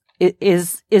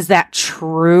 is that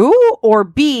true? Or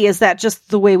B, is that just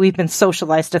the way we've been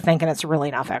socialized to think and it's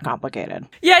really not that complicated?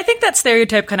 Yeah, I think that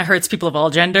stereotype kind of hurts people of all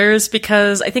genders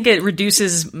because I think it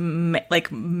reduces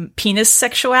penis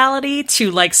sexuality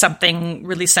to like something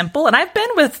really simple. And I've been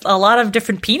with a lot of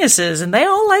different penises and they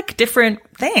all like different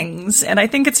things. And I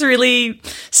think it's really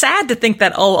sad to think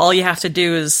that, all you have to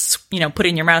do is, put it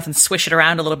in your mouth and swish it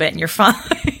around a little bit and you're fine.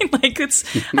 I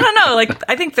don't know,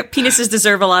 I think that penises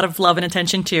deserve a lot of love and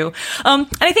attention too. And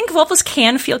I think vulvas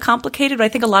can feel complicated, but I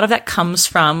think a lot of that comes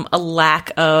from a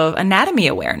lack of anatomy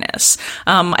awareness.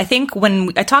 I think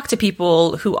when I talk to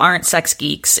people who aren't sex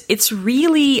geeks, it's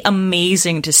really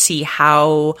amazing to see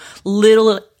how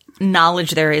little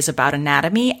knowledge there is about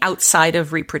anatomy outside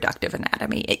of reproductive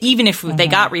anatomy, even if they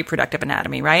got reproductive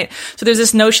anatomy, right? So there's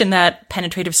this notion that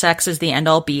penetrative sex is the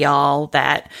end-all be-all,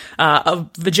 that a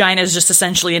vagina is just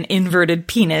essentially an inverted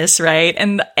penis, right?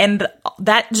 And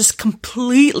that just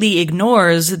completely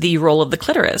ignores the role of the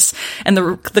clitoris. And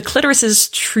the clitoris is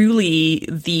truly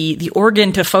the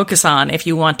organ to focus on if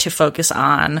you want to focus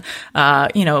on,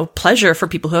 pleasure for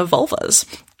people who have vulvas.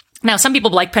 Now, some people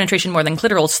like penetration more than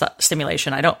clitoral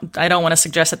stimulation. I don't want to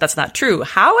suggest that that's not true.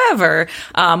 However,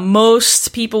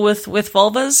 most people with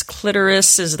vulvas,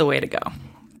 clitoris is the way to go.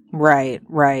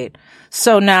 Right.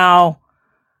 So now,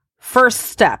 first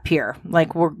step here,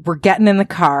 we're getting in the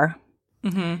car.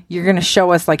 Mm-hmm. You're going to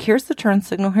show us here's the turn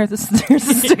signal, here's the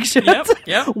stick shift.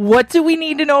 Yep. What do we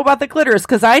need to know about the clitoris?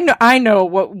 Because I know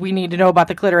what we need to know about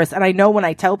the clitoris, and I know when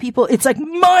I tell people, it's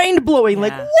mind blowing.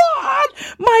 Yeah. What?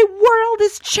 My world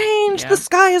has changed. Yeah. The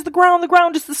sky is the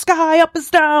ground is the sky. Up is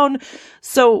down.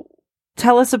 So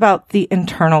tell us about the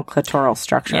internal clitoral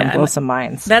structure and blow some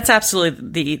minds. That's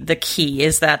absolutely the key,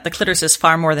 is that the clitoris is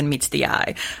far more than meets the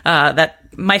eye. That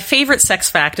my favorite sex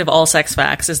fact of all sex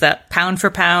facts is that pound for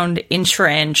pound, inch for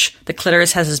inch, the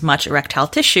clitoris has as much erectile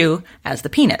tissue as the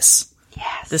penis.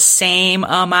 Yes. The same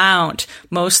amount.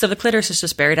 Most of the clitoris is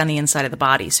just buried on the inside of the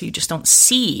body, so you just don't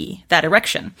see that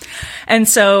erection. And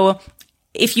so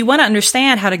if you want to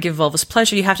understand how to give vulvas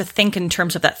pleasure, you have to think in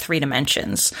terms of that 3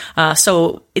 dimensions.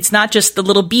 So it's not just the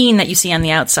little bean that you see on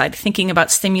the outside, thinking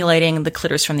about stimulating the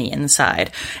clitoris from the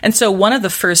inside. And so one of the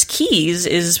first keys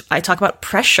is I talk about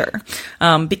pressure.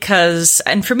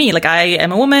 And for me, like I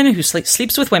am a woman who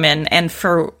sleeps with women, and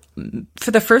for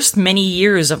the first many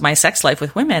years of my sex life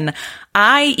with women,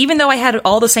 even though I had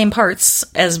all the same parts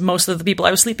as most of the people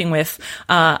I was sleeping with,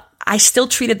 I still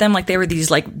treated them like they were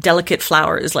these like delicate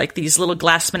flowers, like these little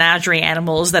glass menagerie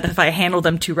animals that if I handled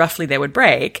them too roughly, they would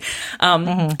break.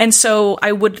 And so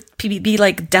I would be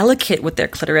like delicate with their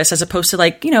clitoris as opposed to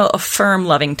like, a firm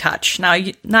loving touch. Now,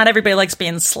 not everybody likes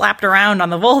being slapped around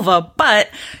on the vulva, but,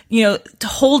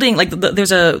 holding, like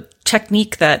there's a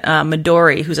technique that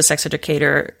Midori, who's a sex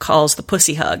educator, calls the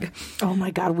pussy hug. Oh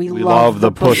my God, we love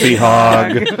the pussy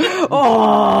hug.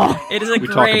 It is a we great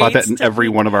talk about that in every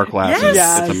one of our classes.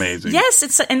 Yes. It's amazing.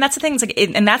 Yes, and that's the thing. It's like,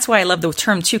 and that's why I love the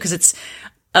term too, because it's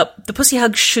the pussy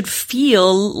hug should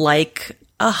feel like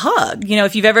a hug.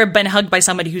 If you've ever been hugged by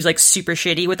somebody who's like super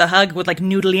shitty with a hug with like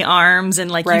noodly arms and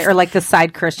like or like the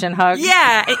side Christian hug.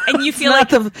 Yeah, and you feel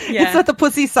it's not the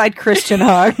pussy side Christian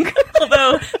hug.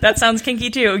 Although that sounds kinky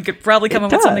too. You could probably come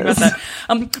up with something about that.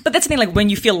 But that's the thing, like when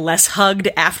you feel less hugged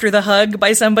after the hug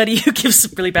by somebody who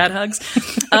gives really bad hugs.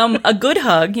 A good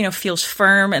hug, feels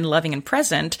firm and loving and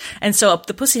present. And so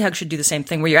the pussy hug should do the same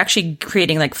thing, where you're actually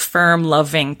creating like firm,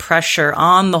 loving pressure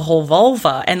on the whole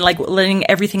vulva and like letting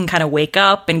everything kind of wake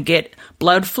up and get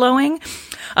blood flowing.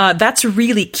 That's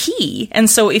really key. And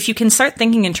so if you can start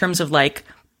thinking in terms of like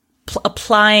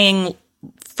applying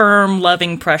firm,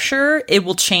 loving pressure, it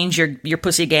will change your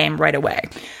pussy game right away.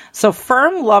 So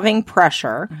firm, loving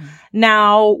pressure.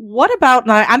 Now, what about,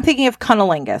 I'm thinking of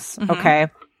cunnilingus, okay?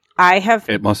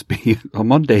 It must be a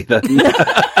Monday then.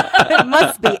 It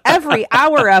must be every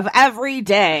hour of every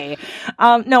day.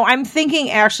 No, I'm thinking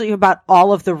actually about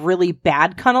all of the really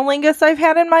bad cunnilingus I've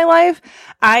had in my life.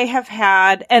 I have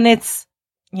had, and it's,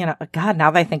 God,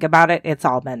 now that I think about it, it's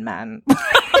all been men.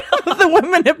 The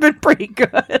women have been pretty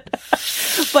good.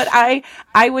 But I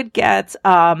would get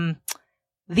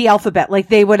the alphabet. Like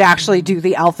they would actually do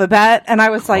the alphabet. And I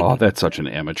was like, oh, that's such an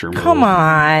amateur move. Come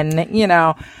on,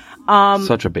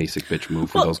 such a basic bitch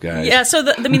move for those guys. Yeah, so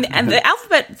and the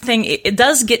alphabet thing, it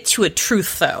does get to a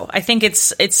truth though. I think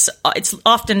it's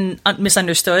often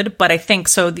misunderstood, but I think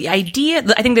so. I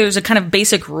think there's a kind of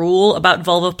basic rule about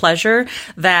vulva pleasure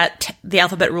that the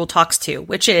alphabet rule talks to,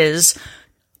 which is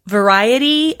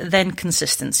variety, then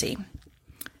consistency.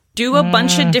 Do a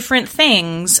bunch of different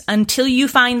things until you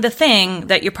find the thing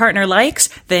that your partner likes,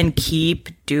 then keep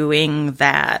doing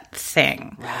that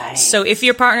thing. Right. So if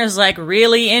your partner's like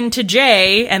really into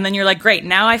J, and then you're like, great,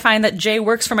 now I find that J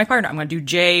works for my partner, I'm going to do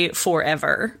J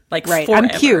forever. Like right. Forever.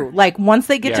 I'm Q. Like once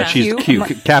they get to she's Q.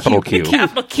 Capital Q.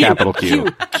 Capital Q. Capital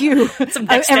Q. Q. Some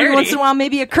dexterity. Every once in a while,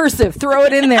 maybe a cursive. Throw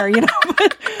it in there,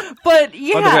 But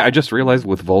yeah. By the way, I just realized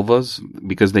with vulvas,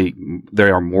 because they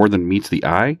are more than meets the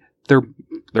eye,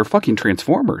 they're fucking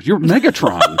Transformers. You're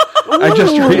Megatron. I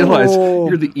just realized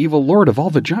you're the evil lord of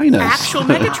all vaginas. Actual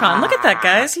Megatron. Look at that,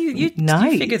 guys. You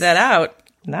figured that out.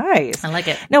 Nice. I like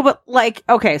it. No, but like,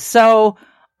 okay, so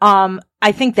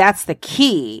I think that's the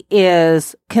key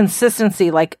is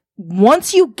consistency. Like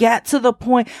once you get to the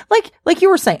point, like you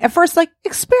were saying, at first, like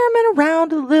experiment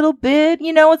around a little bit,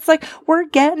 it's like we're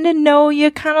getting to know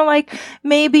you, kind of like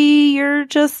maybe you're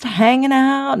just hanging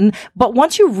out. But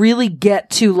once you really get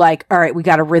to like, all right, we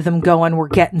got a rhythm going, we're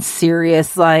getting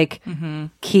serious, like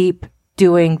keep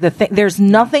doing the thing. There's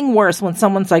nothing worse when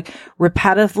someone's like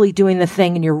repetitively doing the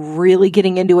thing and you're really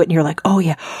getting into it and you're like, oh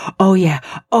yeah, oh yeah,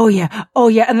 oh yeah, oh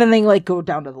yeah. And then they like go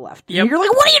down to the left. Yep. And you're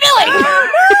like, what are you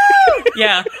doing?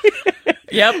 Yeah.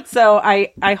 Yep. So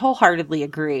I wholeheartedly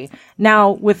agree.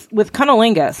 Now with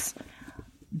cunnilingus,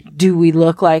 do we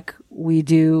look like we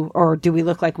do, or do we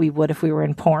look like we would if we were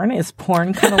in porn? Is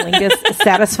porn cunnilingus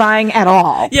satisfying at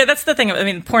all? Yeah, that's the thing. I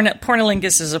mean,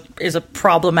 pornolingus is a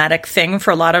problematic thing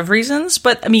for a lot of reasons.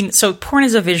 But I mean, so porn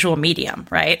is a visual medium,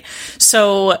 right?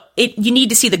 So you need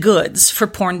to see the goods for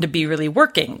porn to be really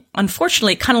working.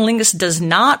 Unfortunately, cunnilingus does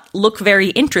not look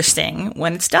very interesting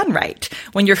when it's done right.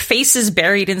 When your face is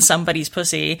buried in somebody's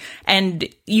pussy and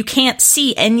you can't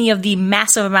see any of the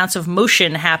massive amounts of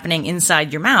motion happening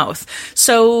inside your mouth.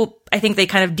 So I think they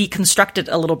kind of deconstruct it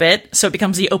a little bit. So it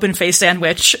becomes the open face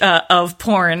sandwich of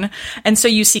porn. And so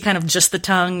you see kind of just the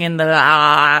tongue and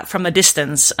the from the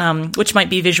distance, which might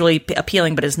be visually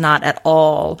appealing, but is not at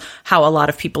all how a lot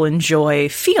of people enjoy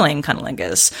feeling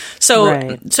cunnilingus. So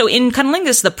in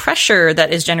cunnilingus, the pressure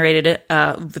that is generated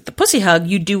with the pussy hug,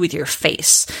 you do with your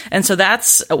face. And so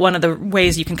that's one of the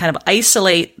ways you can kind of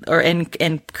isolate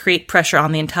and create pressure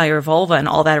on the entire vulva and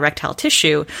all that erectile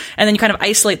tissue. And then you kind of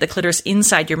isolate the clitoris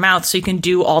inside your mouth so you can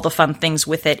do all the fun things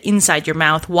with it inside your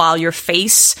mouth while your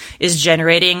face is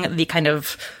generating the kind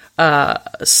of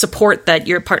support that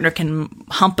your partner can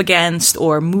hump against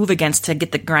or move against to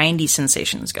get the grindy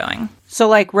sensations going. So,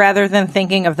 like, rather than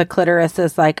thinking of the clitoris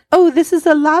as like, oh, this is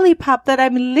a lollipop that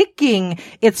I'm licking,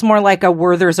 it's more like a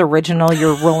Werther's original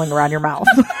you're rolling around your mouth.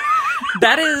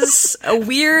 That is a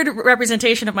weird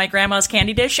representation of my grandma's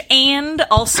candy dish, and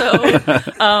also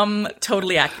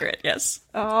totally accurate, yes.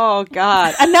 Oh,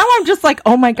 God. And now I'm just like,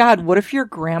 oh, my God, what if your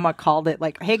grandma called it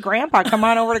like, hey, Grandpa, come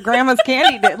on over to Grandma's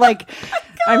candy dish? Like,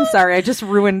 I'm sorry, I just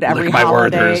ruined every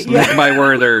holiday. Lick my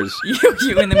Werthers.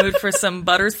 You in the mood for some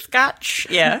butterscotch?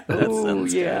 Yeah. Oh,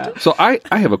 yeah. Good. So I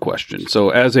have a question. So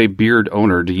as a beard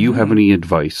owner, do you have any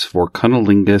advice for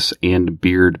cunnilingus and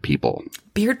beard people?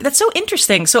 Beard. That's so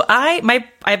interesting. So I've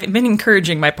been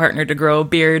encouraging my partner to grow a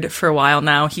beard for a while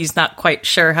now. He's not quite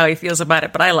sure how he feels about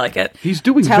it, but I like it. He's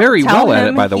doing very well at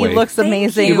it, by the way. He looks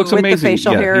amazing. He looks with amazing. The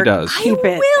facial hair. He does. Keep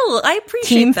it. I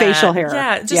appreciate Team that. facial hair.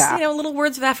 Yeah, just little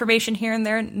words of affirmation here and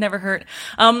there never hurt.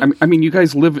 I mean, you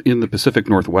guys live in the Pacific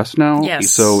Northwest now,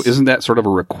 yes. So isn't that sort of a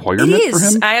requirement it is.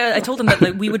 for him? I told him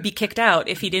that we would be kicked out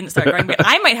if he didn't start growing a beard.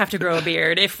 I might have to grow a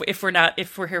beard if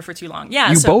we're here for too long.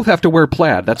 Yeah, you both have to wear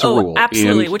plaid. That's a rule.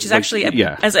 Absolutely, and, which is actually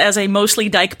as a mostly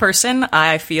dyke person,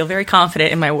 I feel very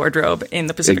confident in my wardrobe in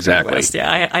the Pacific Northwest.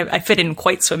 Yeah, I fit in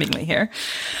quite swimmingly here.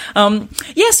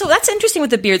 So that's interesting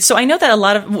with the beard. So I know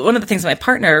that one of the things that my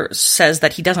partner says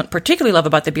that he doesn't particularly love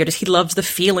about the beard is he loves the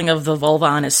feeling of the vulva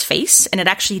on his face, and it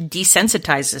actually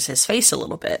desensitizes his face a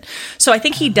little bit. So I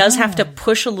think he does have to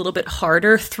push a little bit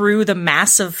harder through the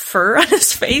massive fur on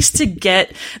his face to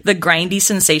get the grindy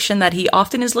sensation that he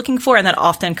often is looking for, and that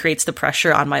often creates the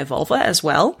pressure on my vulva as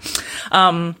well.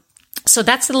 So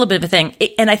that's a little bit of a thing.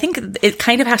 And I think it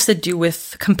kind of has to do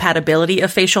with compatibility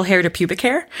of facial hair to pubic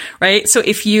hair, right? So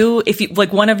if you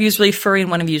like one of you is really furry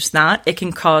and one of you is not, it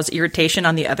can cause irritation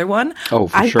on the other one. Oh,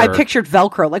 for sure. I pictured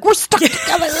Velcro, like we're stuck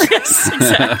together. Yes,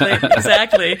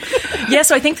 exactly. Yeah,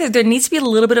 so I think that there needs to be a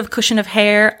little bit of cushion of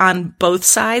hair on both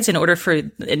sides in order for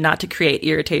it not to create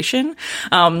irritation.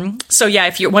 So yeah,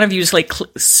 if one of you is like,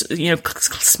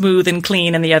 smooth and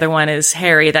clean and the other one is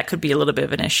hairy, that could be a little bit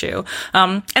of an issue.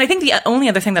 And I think the only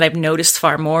other thing that I've noticed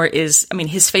far more is,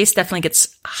 his face definitely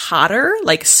gets hotter,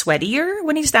 like sweatier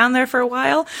when he's down there for a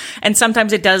while. And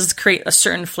sometimes it does create a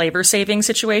certain flavor saving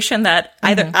situation that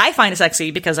either I find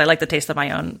sexy because I like the taste of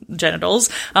my own genitals.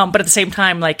 But at the same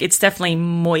time, like it's definitely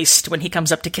moist when he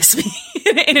comes up to kiss me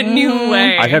in a new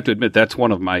way. I have to admit, that's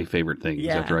one of my favorite things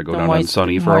after I go down on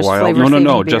Sunny for a moist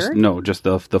while. No, just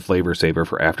the flavor saver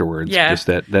for afterwards. Yeah. Just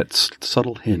that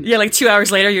subtle hint. Yeah, like 2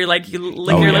 hours later, you're like, you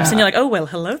lick your lips and you're like, oh, well,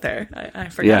 hello there. I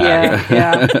forgot.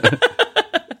 Yeah.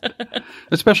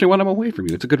 Especially when I'm away from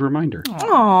you. It's a good reminder.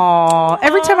 Aww.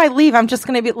 Every time I leave, I'm just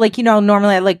going to be like,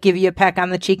 normally I like give you a peck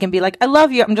on the cheek and be like, I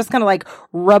love you. I'm just going to like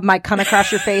rub my cun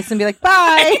across your face and be like,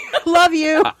 bye. Love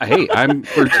you. Hey, I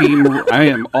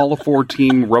am all for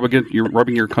team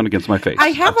rubbing your cun against my face. I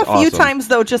have That's a few awesome. times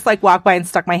though, just like walk by and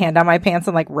stuck my hand on my pants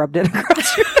and like rubbed it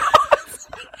across your nose.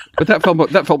 But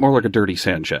that felt more like a dirty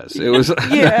Sanchez. It was.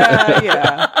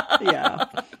 Yeah.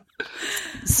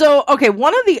 So, okay,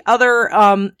 one of the other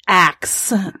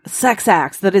sex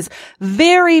acts that is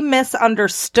very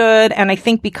misunderstood, and I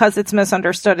think because it's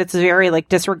misunderstood, it's very like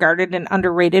disregarded and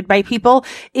underrated by people,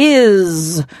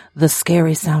 is the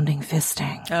scary sounding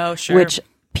fisting. Oh, sure. Which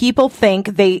people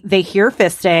think they hear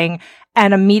fisting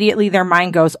and immediately their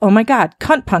mind goes, oh my God,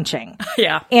 cunt punching.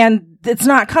 Yeah. And it's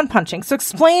not cunt punching. So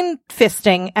explain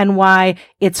fisting and why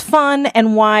it's fun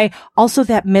and why also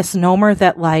that misnomer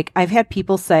that like I've had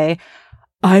people say,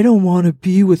 I don't want to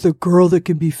be with a girl that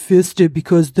can be fisted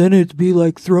because then it'd be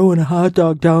like throwing a hot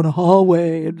dog down a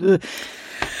hallway.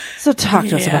 So talk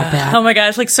to us about that. Oh my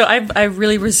gosh. Like, so I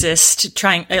really resist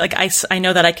trying, like, I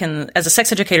know that I can, as a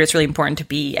sex educator, it's really important to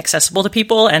be accessible to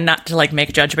people and not to like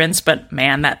make judgments, but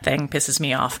man, that thing pisses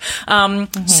me off.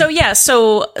 So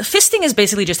fisting is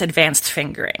basically just advanced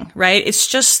fingering, right? It's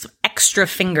just extra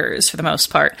fingers for the most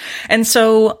part. And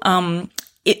so,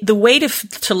 the way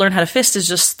to learn how to fist is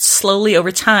just slowly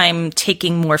over time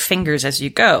taking more fingers as you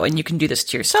go. And you can do this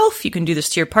to yourself. You can do this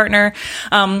to your partner.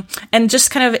 And just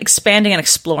kind of expanding and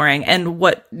exploring. And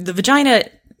what the vagina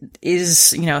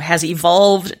is, has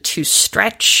evolved to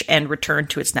stretch and return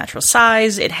to its natural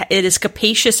size. It is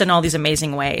capacious in all these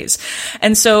amazing ways.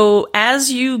 And so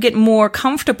as you get more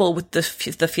comfortable with the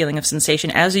feeling of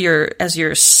sensation, as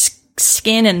your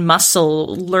skin and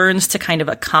muscle learns to kind of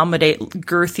accommodate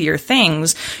girthier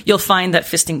things, you'll find that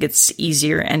fisting gets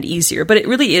easier and easier. But it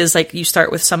really is like you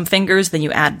start with some fingers, then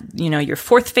you add, your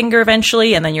fourth finger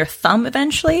eventually, and then your thumb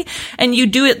eventually. And you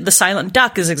do it, the silent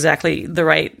duck is exactly the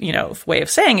right, way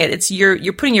of saying it. It's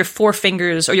you're putting your 4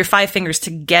 fingers or your 5 fingers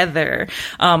together,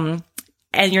 and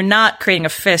you're not creating a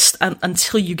fist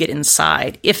until you get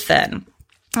inside, if then.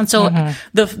 And so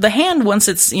the hand, once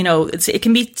it's, it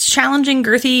can be challenging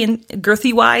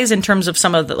girthy wise in terms of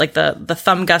some of the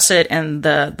thumb gusset and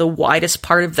the widest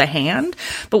part of the hand.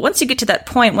 But once you get to that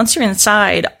point, once you're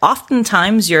inside,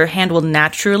 oftentimes your hand will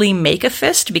naturally make a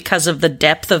fist because of the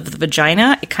depth of the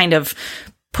vagina. It kind of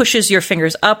pushes your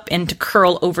fingers up and to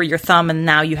curl over your thumb, and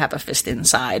now you have a fist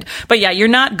inside. But yeah, you're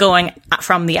not going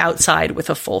from the outside with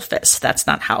a full fist. That's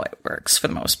not how it works for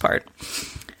the most part.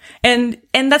 And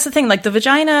that's the thing, like the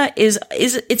vagina is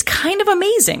it's kind of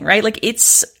amazing, right? Like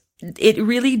it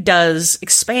really does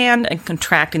expand and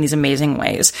contract in these amazing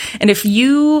ways. And if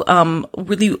you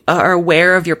really are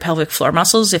aware of your pelvic floor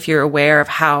muscles, if you're aware of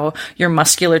how your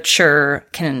musculature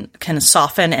can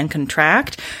soften and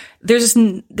contract,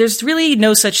 there's really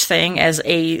no such thing as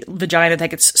a vagina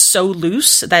that gets so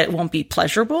loose that it won't be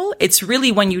pleasurable. It's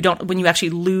really when you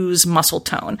actually lose muscle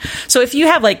tone. So if you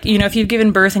have if you've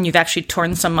given birth and you've actually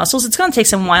torn some muscles, it's going to take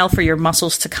some while for your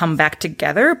muscles to come back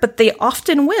together, but they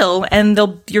often will, and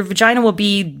your vagina will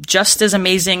be just as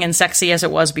amazing and sexy as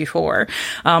it was before.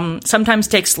 Sometimes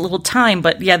takes a little time,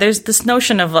 but yeah, there's this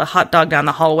notion of a hot dog down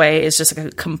the hallway is just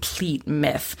a complete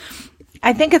myth.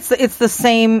 I think it's the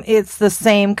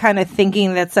same kind of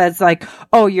thinking that says like,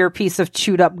 oh, you're a piece of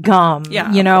chewed up gum.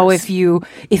 Yeah, if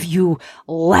you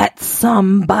let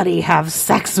somebody have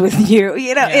sex with you,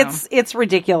 it's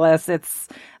ridiculous.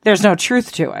 There's no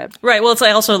truth to it. Right. Well, it's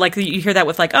also like you hear that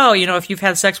with like, oh, if you've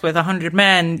had sex with 100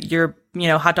 men, you're,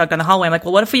 hot dog down the hallway. I'm like,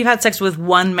 well, what if you've had sex with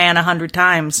one man 100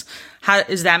 times? How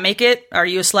does that make it? Are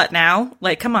you a slut now?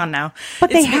 Like, come on now. But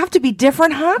they have to be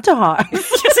different hot dogs.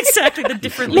 Yes, exactly. The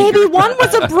different. Maybe one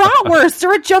was a bratwurst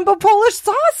or a jumbo Polish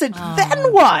sausage.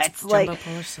 Then what? Jumbo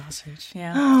Polish sausage.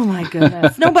 Yeah. Oh my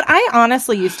goodness. No, but I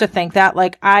honestly used to think that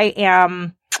like I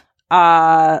am.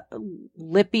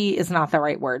 Lippy is not the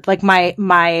right word. Like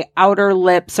my outer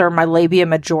lips or my labia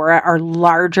majora are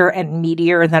larger and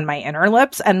meatier than my inner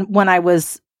lips. And when I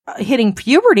was hitting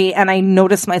puberty and I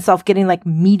noticed myself getting like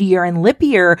meatier and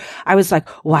lippier, I was like,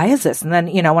 why is this? And then,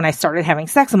 when I started having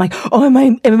sex, I'm like, oh, am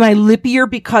I lippier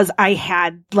because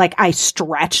I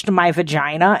stretched my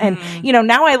vagina? And,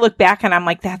 now I look back and I'm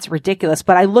like, that's ridiculous.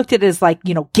 But I looked at it as like,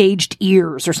 gauged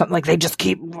ears or something, like they just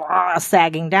keep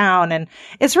sagging down. And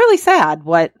it's really sad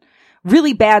what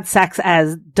really bad sex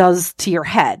does to your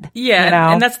head.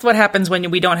 Yeah. And that's what happens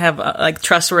when we don't have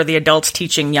trustworthy adults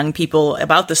teaching young people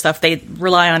about this stuff. They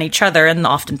rely on each other, and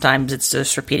oftentimes it's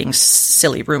just repeating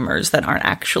silly rumors that aren't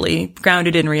actually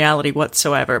grounded in reality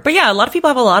whatsoever. But yeah, a lot of people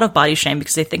have a lot of body shame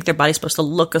because they think their body's supposed to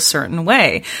look a certain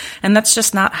way. And that's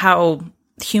just not how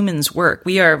humans work.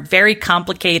 We are very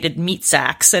complicated meat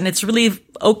sacks, and it's really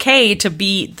okay to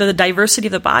be, the diversity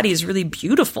of the body is really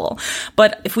beautiful.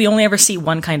 But if we only ever see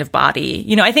one kind of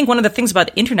body, I think one of the things about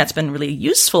the internet's been really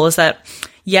useful is that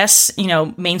yes,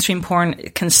 mainstream porn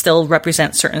can still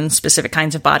represent certain specific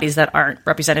kinds of bodies that aren't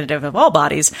representative of all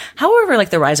bodies. However, like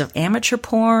the rise of amateur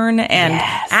porn and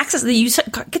access, you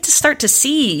get to start to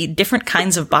see different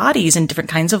kinds of bodies and different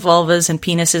kinds of vulvas and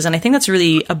penises. And I think that's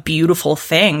really a beautiful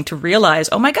thing to realize,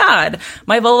 oh my God,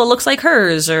 my vulva looks like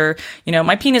hers, or,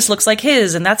 my penis looks like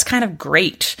his. And that's kind of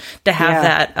great to have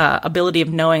that ability of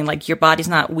knowing like your body's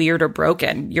not weird or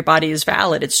broken. Your body is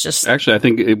valid. It's just. Actually, I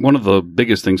think one of the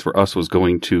biggest things for us was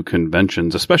going to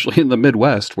conventions, especially in the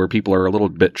Midwest where people are a little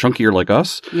bit chunkier like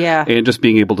us. Yeah. And just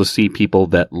being able to see people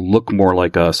that look more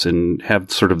like us and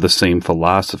have sort of the same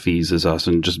philosophies as us,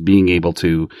 and just being able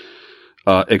to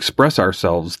express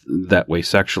ourselves that way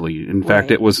sexually. In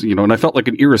fact, it was, and I felt like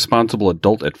an irresponsible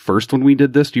adult at first when we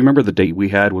did this. Do you remember the date we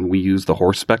had when we used the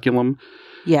horse speculum?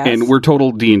 Yes. And we're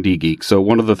total D&D geeks. So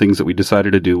one of the things that we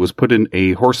decided to do was put in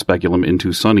a horse speculum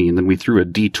into Sunny, and then we threw a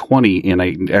D20, and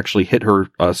I actually hit her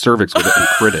cervix with it and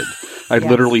critted. I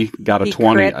literally got a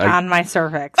 20. Crit on my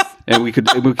cervix. And we could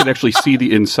actually see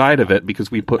the inside of it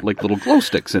because we put like little glow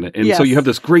sticks in it. And so you have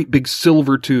this great big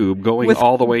silver tube going with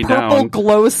all the way down. Purple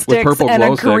glow sticks and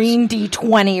a green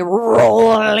D20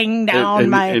 rolling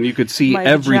down and you could see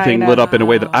everything vagina. lit up in a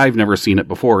way that I've never seen it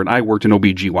before. And I worked in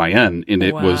OBGYN and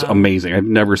it was amazing. I've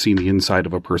never seen the inside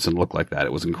of a person look like that.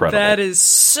 It was incredible. That is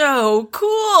so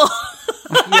cool.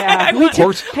 Yeah.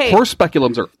 Horse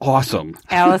speculums are awesome.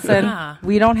 Allison,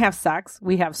 we don't have sex.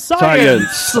 We have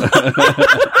science.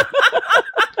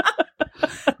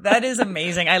 That is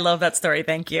amazing. I love that story.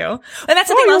 Thank you. And that's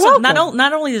the thing also,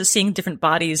 not only is seeing different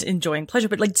bodies enjoying pleasure,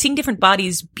 but like seeing different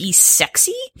bodies be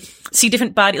sexy, see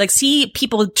different see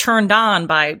people turned on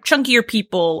by chunkier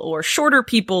people or shorter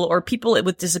people or people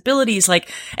with disabilities,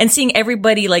 like, and seeing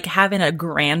everybody like having a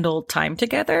grand old time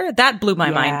together. That blew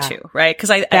my mind too, right? Cause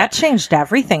that changed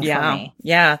everything for me.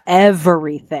 Yeah.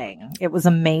 Everything. It was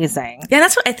amazing. Yeah.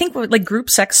 That's what I think like group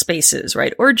sex spaces,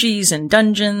 right? Orgies and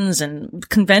dungeons and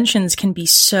conventions can be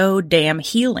so damn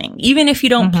healing, even if you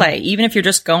don't play, even if you're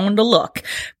just going to look,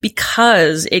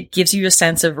 because it gives you a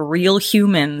sense of real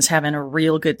humans having a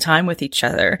real good time with each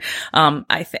other.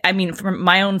 I mean, from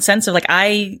my own sense of like,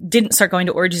 I didn't start going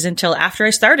to orgies until after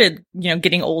I started,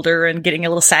 getting older and getting a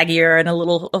little saggier and a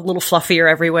little fluffier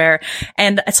everywhere.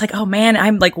 And it's like, oh man,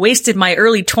 I'm like wasted my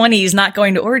early 20s not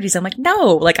going to orgies. I'm like,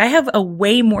 no, like I have a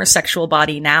way more sexual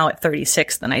body now at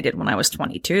 36 than I did when I was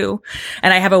 22.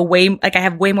 And I have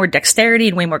way more dexterity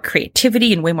and way more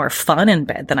creativity and way more fun in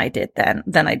bed than I did then.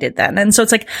 And so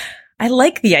it's like, I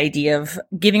like the idea of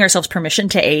giving ourselves permission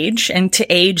to age and to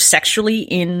age sexually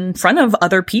in front of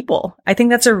other people. I think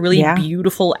that's a really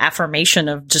beautiful affirmation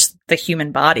of just the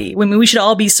human body. I mean, we should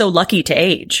all be so lucky to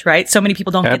age, right? So many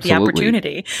people don't get the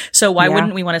opportunity. So why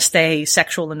wouldn't we want to stay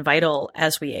sexual and vital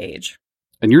as we age?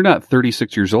 And you're not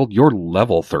 36 years old, you're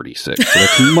level 36. So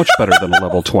that's much better than a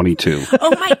level 22.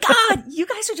 Oh my God. You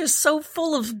guys are just so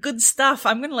full of good stuff.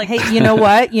 I'm going to hey, you know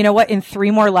what? In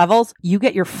 3 more levels, you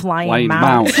get your flying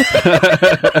mount.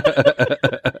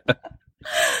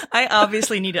 I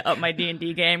obviously need to up my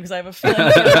D&D game because I have a feeling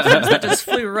that just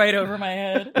flew right over my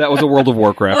head. That was a World of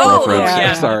Warcraft reference.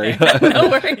 Yeah. Sorry. No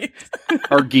worries.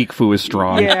 Our geek foo is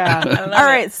strong. Yeah. All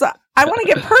right. So I want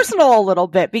to get personal a little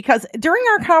bit because during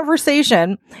our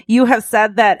conversation, you have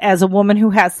said that as a woman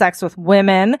who has sex with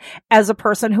women, as a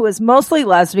person who is mostly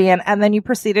lesbian, and then you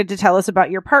proceeded to tell us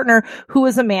about your partner who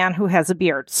is a man who has a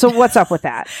beard. So what's up with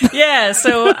that? Yeah.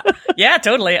 So yeah,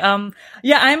 totally. I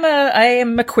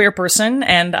am a queer person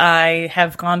and I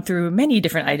have gone through many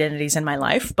different identities in my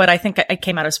life, but I think I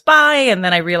came out as bi and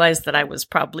then I realized that I was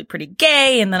probably pretty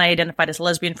gay and then I identified as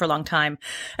lesbian for a long time.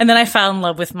 And then I fell in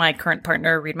love with my current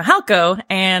partner, Reed Mahalko.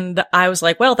 And I was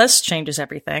like, well, this changes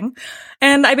everything.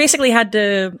 And I basically had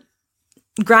to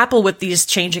grapple with these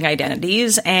changing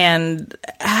identities and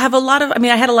I had a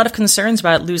lot of concerns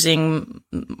about losing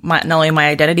not only my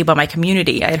identity, but my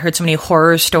community. I had heard so many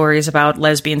horror stories about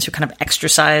lesbians who kind of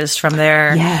extracized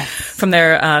from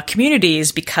their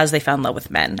communities because they fell in love with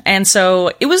men. And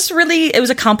so it was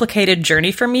a complicated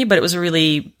journey for me, but it was a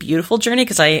really beautiful journey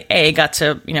because I got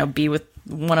to, be with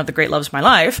one of the great loves of my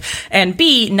life, and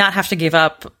B, not have to give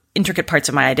up intricate parts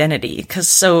of my identity. Because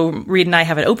so Reed and I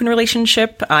have an open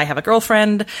relationship. I have a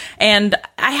girlfriend, and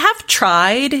I have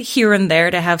tried here and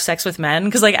there to have sex with men.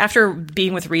 Because like after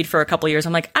being with Reed for a couple of years,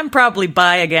 I'm like, I'm probably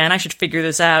bi again. I should figure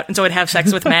this out. And so I'd have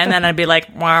sex with men, and I'd be like,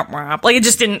 wah, wah. Like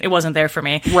it wasn't there for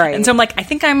me. Right. And so I'm like, I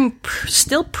think I'm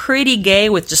still pretty gay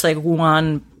with just like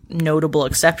one notable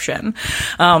exception.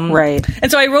 Right. And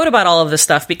so I wrote about all of this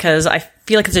stuff because I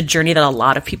feel like it's a journey that a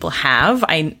lot of people have.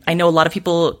 I know a lot of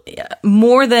people,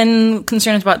 more than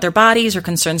concerns about their bodies or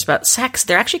concerns about sex,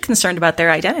 they're actually concerned about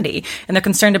their identity. And they're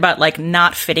concerned about like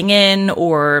not fitting in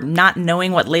or not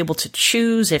knowing what label to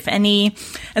choose, if any.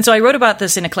 And so I wrote about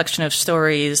this in a collection of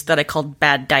stories that I called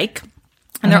Bad Dyke.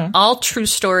 And they're all true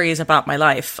stories about my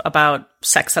life, about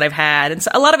sex that I've had. And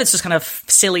so a lot of it's just kind of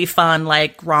silly, fun,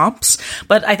 like romps.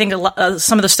 But I think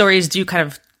some of the stories do kind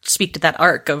of speak to that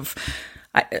arc of,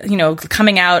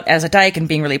 coming out as a dyke and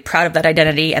being really proud of that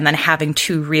identity and then having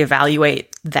to reevaluate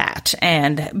that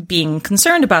and being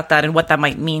concerned about that and what that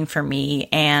might mean for me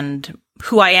and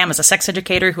who I am as a sex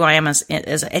educator, who I am as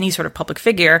any sort of public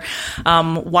figure,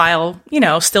 while,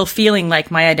 still feeling like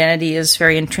my identity is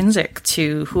very intrinsic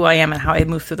to who I am and how I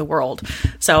move through the world.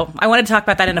 So I wanted to talk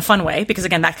about that in a fun way, because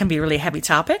again, that can be a really heavy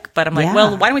topic, but I'm like,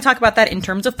 well, why don't we talk about that in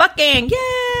terms of fucking?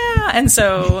 Yeah. And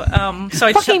so,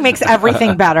 fucking makes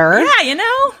everything better. Yeah.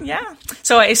 Yeah.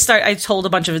 So I told a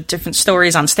bunch of different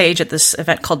stories on stage at this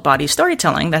event called Body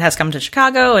Storytelling that has come to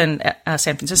Chicago and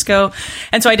San Francisco.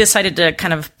 And so I decided to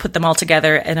kind of put them all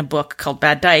together in a book called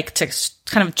Bad Dyke to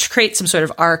kind of create some sort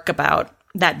of arc about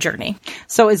that journey.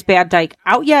 So is Bad Dyke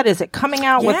out yet? Is it coming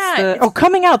out? Yeah,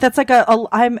 coming out. That's like I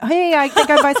think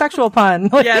I'm bisexual pun.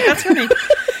 Yeah, that's funny.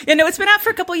 It's been out for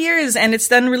a couple years and it's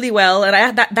done really well.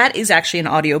 And that is actually an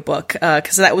audiobook,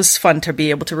 because that was fun to be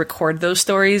able to record those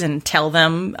stories and tell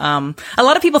them. A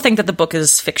lot of people think that the book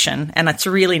is fiction, and it's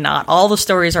really not. All the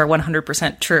stories are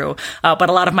 100% true. But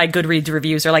a lot of my Goodreads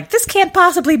reviews are like, this can't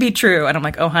possibly be true. And I'm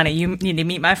like, oh, honey, you need to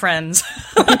meet my friends.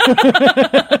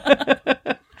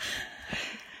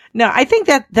 No, I think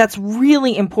that's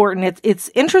really important. It's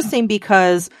interesting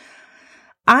because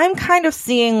I'm kind of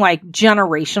seeing like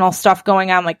generational stuff going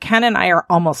on. Like Ken and I are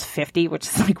almost 50, which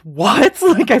is like, what?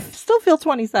 Like I still feel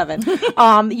 27.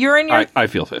 You're in your... I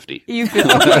feel 50. You feel...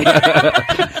 Okay.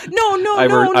 No.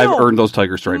 I've earned those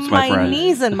tiger stripes, my friend. My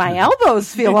knees and my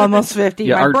elbows feel almost 50.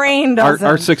 Yeah, my brain doesn't.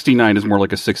 Our 69 is more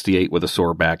like a 68 with a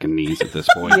sore back and knees at this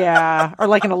point. Yeah. Or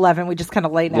like an 11. We just kind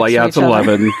of lay next to each other. Yeah, it's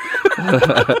 11.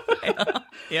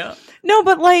 Yeah. No,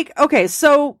 but like, okay,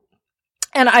 so...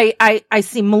 And I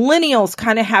see millennials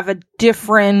kind of have a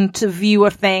different view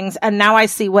of things. And now I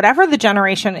see whatever the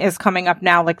generation is coming up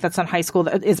now, like that's in high school,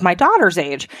 that is my daughter's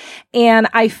age. And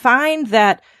I find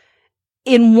that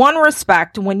in one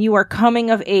respect, when you are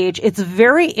coming of age, it's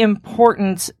very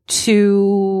important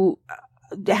to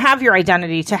have your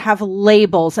identity, to have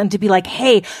labels, and to be like,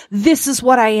 hey, this is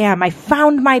what I am. I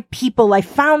found my people. I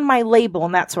found my label,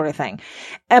 and that sort of thing.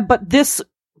 But this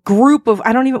group of,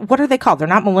 what are they called? They're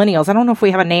not millennials. I don't know if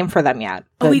we have a name for them yet.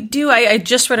 Oh, we do. I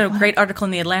just read a great article in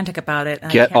The Atlantic about it.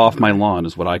 Get off my lawn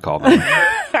is what I call them.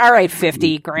 All right,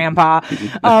 50, grandpa.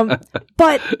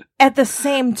 But at the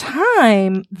same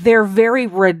time, they're very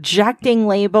rejecting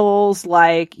labels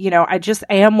like, I just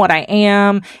am what I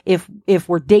am. If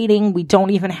we're dating, we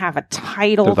don't even have a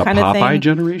title kind of thing. The Popeye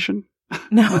generation?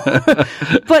 No.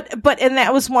 But and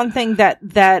that was one thing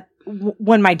that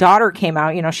when my daughter came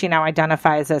out, she now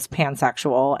identifies as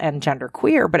pansexual and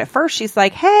genderqueer. But at first she's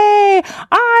like, hey,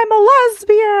 I'm a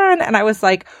lesbian. And I was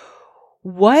like,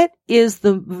 what is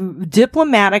the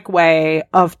diplomatic way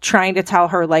of trying to tell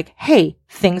her like, hey,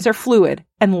 things are fluid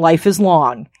and life is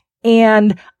long.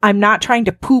 And I'm not trying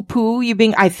to poo-poo you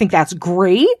I think that's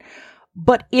great.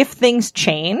 But if things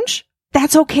change,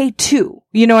 that's okay too.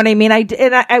 You know what I mean?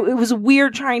 It was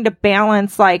weird trying to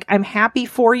balance, like, I'm happy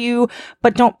for you,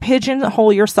 but don't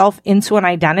pigeonhole yourself into an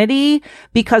identity,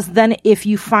 because then if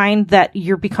you find that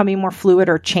you're becoming more fluid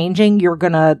or changing, you're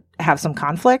gonna have some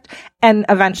conflict. And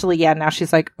eventually, now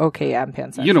she's like, okay, I'm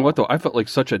pansexual. You know what though? I felt like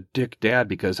such a dick dad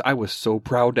because I was so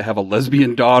proud to have a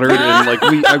lesbian daughter, and like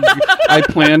I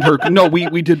planned her. No,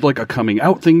 we did like a coming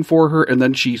out thing for her, and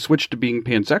then she switched to being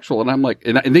pansexual, and I'm like,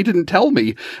 and they didn't tell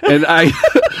me, and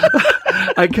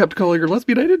I kept calling her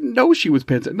lesbian. I didn't know she was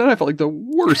pansexual. And then I felt like the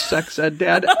worst sex ed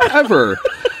dad ever.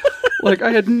 Like,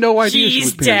 I had no idea she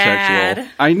was pansexual. Dad.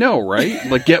 I know, right?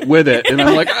 Like, get with it. And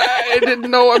I'm like, I didn't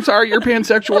know. I'm sorry, you're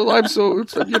pansexual. I'm so,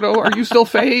 are you still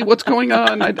fey? What's going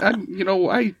on?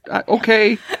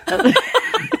 Okay.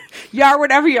 You are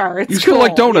whatever you are. It's you still cool.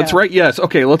 like donuts, right? Yes.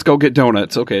 Okay, let's go get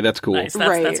donuts. Okay, that's cool. Nice.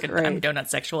 That's good. Right. I'm donut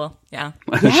sexual. Yeah.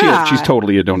 She's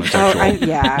totally a donut sexual.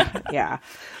 Yeah.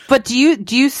 But do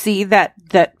you see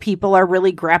that people are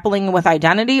really grappling with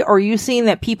identity, or are you seeing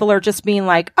that people are just being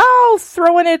like, oh,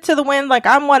 throwing it to the wind, like,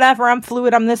 I'm whatever, I'm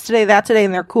fluid, I'm this today, that today,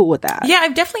 and they're cool with that? Yeah,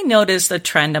 I've definitely noticed a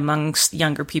trend amongst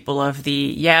younger people of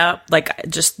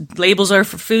just labels are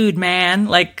for food, man.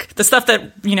 Like the stuff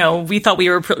that, we thought we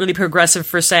were really progressive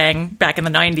for saying back in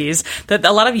the 90s, that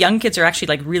a lot of young kids are actually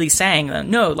like really saying,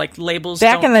 no, like labels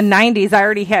Back in the 90s, I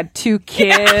already had 2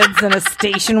 kids and a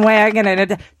station wagon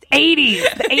and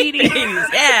 80s, the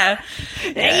 80s, yeah.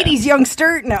 The 80s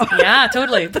youngster, no. Yeah,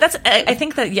 totally. But I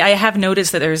think that, I have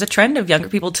noticed that there is a trend of younger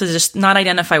people to just not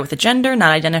identify with the gender,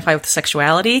 not identify with the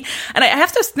sexuality. And I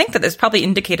have to think that it's probably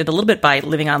indicated a little bit by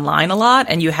living online a lot,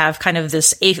 and you have kind of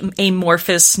this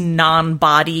amorphous,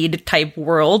 non-bodied type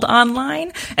world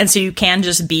online. And so you can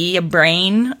just be a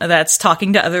brain that's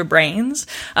talking to other brains,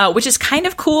 which is kind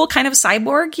of cool, kind of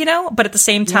cyborg, but at the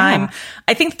same time,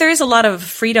 I think there is a lot of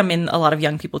freedom in a lot of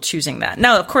young people choosing that.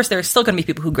 Now, of course, there's still going to be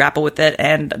people who grapple with it,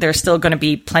 and there's still going to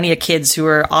be plenty of kids who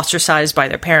are ostracized by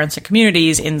their parents and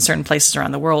communities in certain places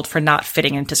around the world for not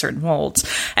fitting into certain molds.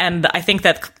 And I think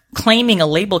that claiming a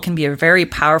label can be a very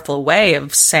powerful way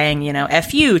of saying,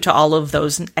 F you to all of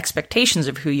those expectations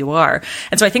of who you are.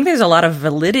 And so I think there's a lot of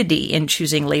validity in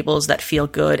choosing labels that feel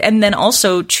good, and then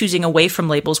also choosing away from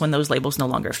labels when those labels no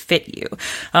longer fit you.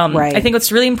 Right. I think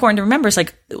what's really important to remember is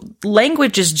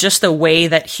language is just the way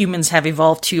that humans have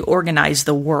evolved to organize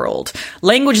the world.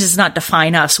 Language does not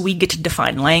define us. We get to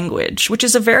define language, which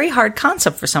is a very hard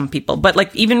concept for some people.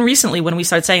 But even recently when we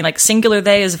started saying singular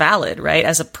they is valid, right,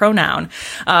 as a pronoun,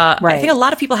 Right. I think a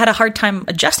lot of people had a hard time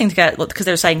adjusting to that because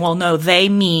they're saying, well, no, they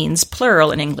means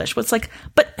plural in English. Well, it's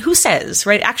but who says,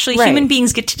 right? Actually, Right. human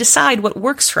beings get to decide what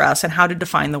works for us and how to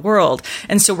define the world.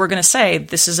 And so we're going to say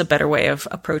this is a better way of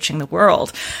approaching the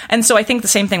world. And so I think the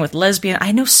same thing with lesbian.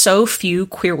 I know so few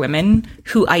queer women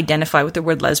who identify with the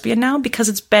word lesbian now because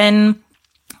it's been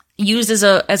used as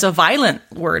a violent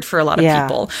word for a lot of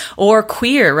people, or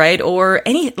queer, right? Or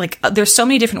there's so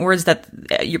many different words that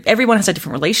everyone has a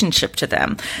different relationship to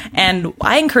them. And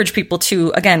I encourage people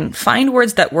to, again, find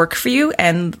words that work for you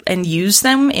and use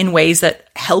them in ways that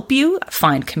help you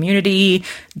find community,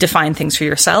 define things for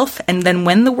yourself. And then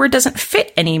when the word doesn't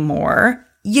fit anymore,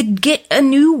 you get a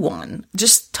new one.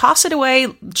 Just toss it away,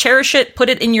 cherish it, put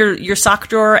it in your sock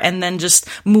drawer, and then just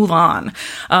move on.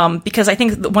 Because I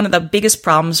think one of the biggest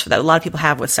problems that a lot of people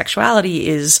have with sexuality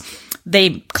is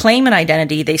they claim an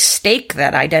identity, they stake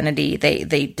that identity,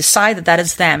 they decide that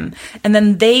is them, and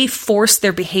then they force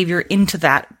their behavior into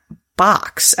that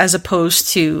box as opposed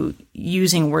to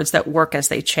using words that work as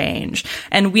they change.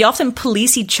 And we often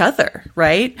police each other,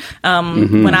 right?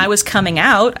 When I was coming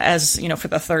out as, for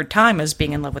the third time as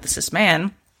being in love with a cis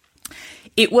man,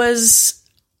 it was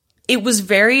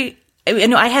very,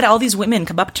 I had all these women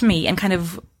come up to me and kind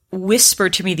of whisper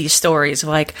to me these stories of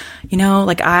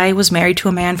I was married to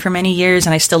a man for many years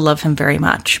and I still love him very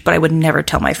much, but I would never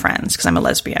tell my friends because I'm a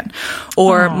lesbian.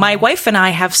 Or my wife and I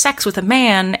have sex with a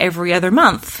man every other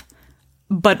month,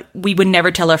 but we would never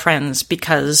tell our friends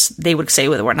because they would say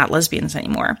we're not lesbians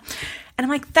anymore. And I'm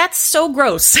like, that's so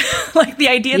gross. The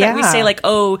idea that we say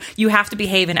oh, you have to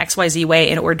behave in XYZ way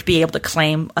in order to be able to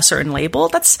claim a certain label.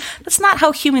 That's not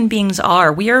how human beings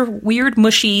are. We are weird,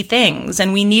 mushy things,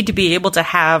 and we need to be able to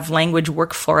have language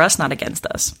work for us, not against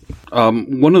us.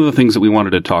 One of the things that we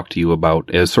wanted to talk to you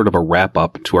about as sort of a wrap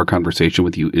up to our conversation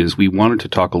with you is we wanted to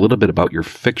talk a little bit about your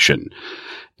fiction.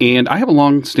 And I have a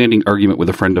long-standing argument with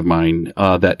a friend of mine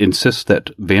that insists that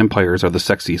vampires are the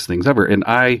sexiest things ever. And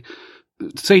I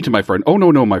say to my friend, oh,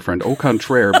 no, my friend, au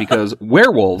contraire, because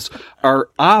werewolves are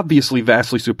obviously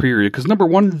vastly superior because, number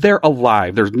one, they're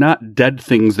alive. There's not dead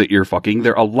things that you're fucking.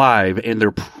 They're alive, and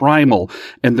they're primal,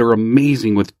 and they're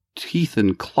amazing with teeth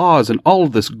and claws and all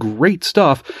of this great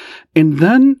stuff. And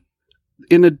then,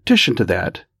 in addition to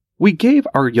that, we gave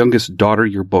our youngest daughter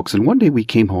your books, and one day we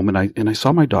came home and I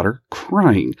saw my daughter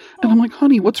crying. And I'm like,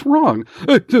 honey, what's wrong?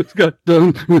 I just got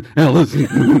done with Allison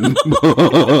Moon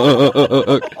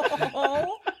book.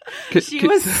 She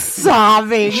was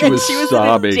sobbing. She was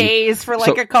sobbing. In a daze for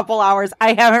a couple hours.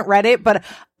 I haven't read it, but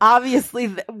obviously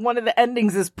one of the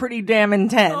endings is pretty damn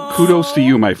intense. Kudos to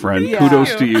you, my friend. Yeah.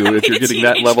 Kudos to you if you're getting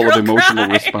that level of emotional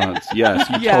response. Yes,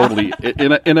 you totally.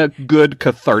 In a good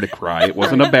cathartic cry. It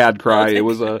wasn't a bad cry. It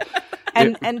was a...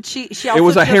 And she also it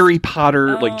was a Harry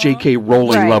Potter, J.K.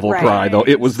 Rowling level cry, though.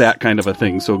 It was that kind of a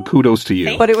thing. So kudos to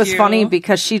you. But it was funny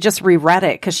because she just reread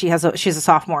it because she's a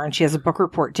sophomore and she has a book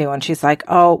report due, and she's like,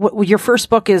 "Oh, your first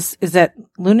book is it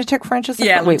Lunatic French?"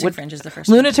 Lunatic French is the first.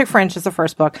 Lunatic French is the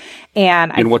first book,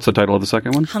 and what's the title of the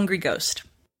second one? Hungry Ghost.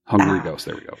 Hungry Ghost.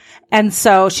 There we go. And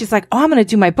so she's like, "Oh, I'm going to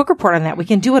do my book report on that. We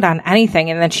can do it on anything."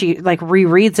 And then she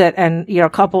rereads it, and a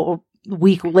couple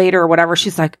week later or whatever,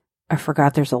 she's like, I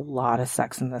forgot there's a lot of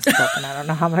sex in this book, and I don't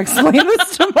know how I'm going to explain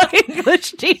this to my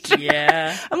English teacher.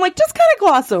 Yeah. I'm like, just kind of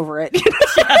gloss over it.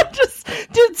 Just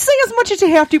say as much as you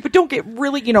have to, but don't get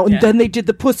really, and then they did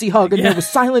the pussy hug, and there was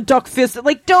silent duck fist.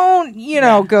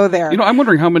 Don't, go there. I'm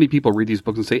wondering how many people read these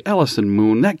books and say, Allison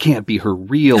Moon, that can't be her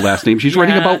real last name. She's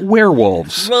writing about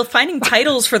werewolves. Well, finding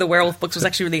titles for the werewolf books was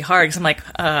actually really hard, because I'm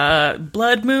like,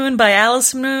 Blood Moon by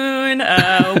Allison Moon,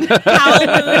 Howl Moon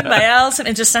by Allison.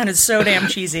 It just sounded so damn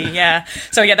cheesy. Yeah.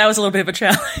 So that was a little bit of a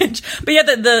challenge. But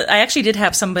I actually did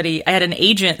have I had an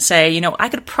agent say, I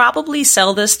could probably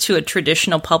sell this to a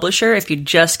traditional publisher if you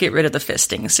just get rid of the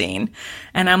fisting scene.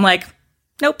 And I'm like,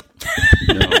 nope.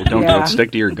 No, don't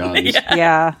stick to your guns.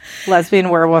 Yeah. Lesbian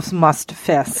werewolves must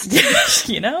fist.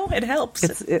 It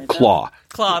helps. Claw.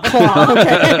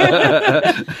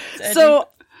 Okay. So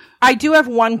I do have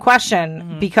one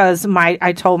question because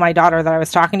I told my daughter that I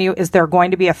was talking to you. Is there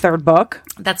going to be a third book?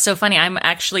 That's so funny. I'm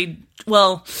actually,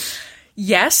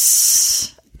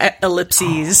 yes.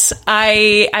 ellipses.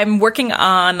 I'm working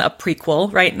on a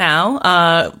prequel right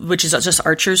now, which is just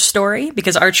Archer's story,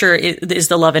 because Archer is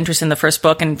the love interest in the first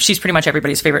book, and she's pretty much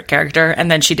everybody's favorite character,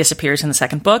 and then she disappears in the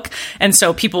second book. And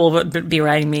so people would be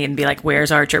writing me and be like,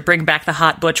 where's Archer? Bring back the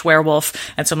hot butch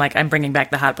werewolf. And so I'm like, I'm bringing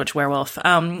back the hot butch werewolf.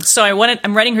 So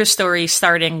I'm writing her story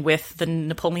starting with the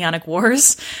Napoleonic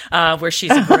Wars, where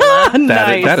she's a gorilla.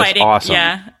 That is awesome.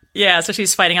 Yeah, so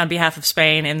she's fighting on behalf of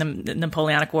Spain in the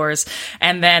Napoleonic Wars,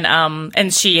 and then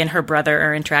and she and her brother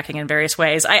are interacting in various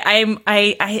ways.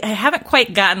 I haven't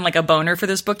quite gotten like a boner for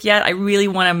this book yet. I really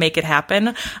want to make it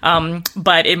happen,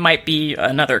 but it might be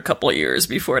another couple of years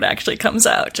before it actually comes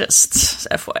out. Just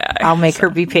FYI. I'll make her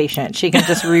be patient. She can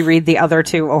just reread the other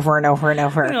two over and over and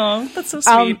over. Oh, that's so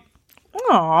sweet.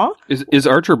 Aw. Is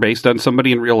Archer based on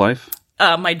somebody in real life?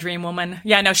 My dream woman.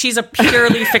 Yeah, no, she's a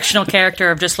purely fictional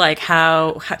character of just like,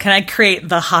 how can I create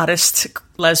the hottest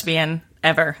lesbian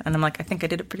ever? And I'm like, I think I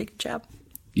did a pretty good job.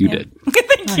 You did.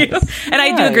 Thank you. And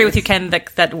I do agree with you, Ken,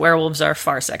 that werewolves are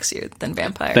far sexier than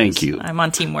vampires. Thank you. I'm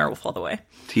on Team Werewolf all the way.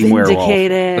 Team Werewolf.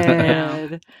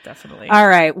 Vindicated. Definitely. All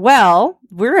right. Well,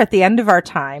 we're at the end of our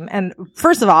time. And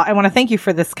first of all, I want to thank you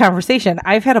for this conversation.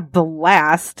 I've had a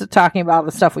blast talking about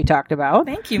the stuff we talked about.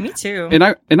 Thank you. Me too. And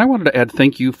I wanted to add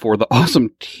thank you for the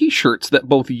awesome t-shirts that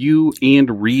both you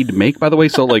and Reed make, by the way.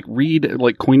 So like Reed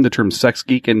coined the term sex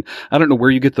geek, and I don't know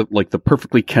where you get the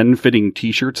perfectly Ken fitting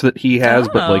t-shirts that he has,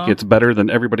 but it's better than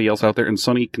everybody else out there. And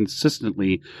Sunny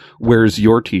consistently wears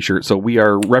your t-shirt. So we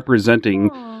are representing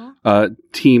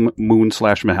Team Moon /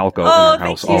 Mahalko in our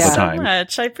house all the time. So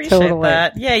much. I appreciate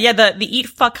that. Yeah. The Eat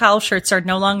Fuck Howl shirts are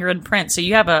no longer in print, so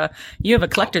you have a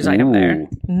collector's item there.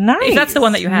 Nice. If that's the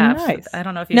one that you have. Nice. I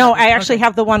don't know if you. No, I actually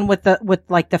have the one with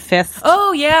the fist.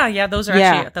 Oh yeah. Those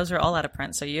are all out of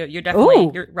print. So you're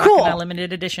definitely you're rocking a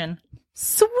limited edition.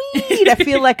 Sweet. I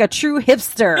feel like a true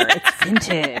hipster. It's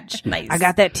vintage. Nice. I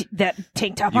got that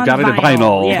tank top on got it in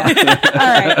vinyl. Yeah.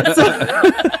 All right. So,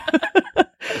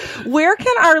 where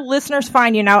can our listeners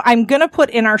find you now? I'm going to put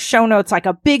in our show notes like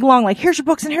a big long, like, here's your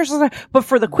books and here's but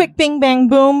for the quick bing bang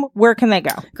boom, where can they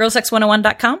go?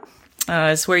 Girlsex101.com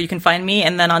is where you can find me.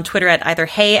 And then on Twitter at either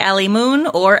Hey Allie Moon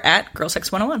or at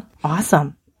Girlsex101.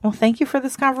 Awesome. Well, thank you for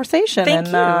this conversation. Thank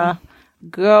you.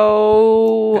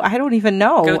 I don't even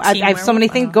know. I have so many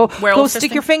things. Go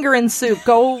stick your finger in soup.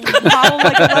 Go follow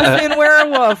like a lesbian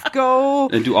werewolf. Go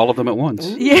and do all of them at once.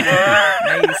 Yeah.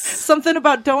 Nice. Something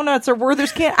about donuts or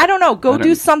Werther's can't. I don't know. Go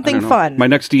do something fun. My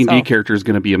next D&D character is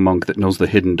going to be a monk that knows the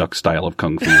hidden duck style of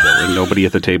kung fu, though, and nobody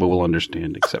at the table will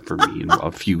understand except for me and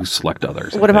a few select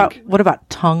others. What about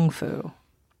tongue fu?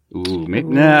 Ooh,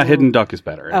 nah, hidden duck is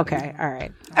better. Okay. All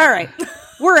right.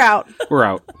 We're out.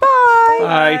 Bye.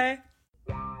 Bye.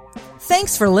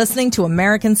 Thanks for listening to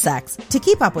American Sex. To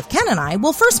keep up with Ken and I,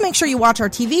 well, first make sure you watch our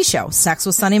TV show, Sex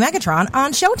with Sunny Megatron,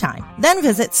 on Showtime. Then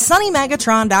visit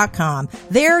sunnymegatron.com.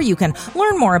 There you can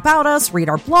learn more about us, read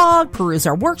our blog, peruse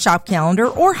our workshop calendar,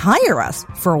 or hire us.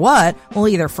 For what? Well,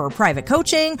 either for private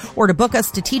coaching, or to book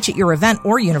us to teach at your event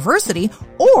or university,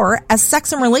 or as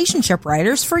sex and relationship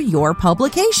writers for your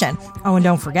publication. Oh, and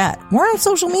don't forget, we're on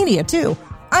social media, too.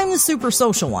 I'm the super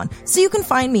social one, so you can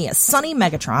find me as Sunny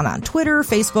Megatron on Twitter,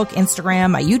 Facebook,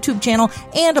 Instagram, my YouTube channel,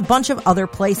 and a bunch of other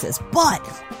places. But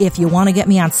if you want to get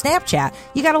me on Snapchat,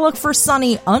 you gotta look for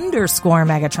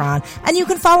Sunny_Megatron, and you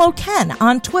can follow Ken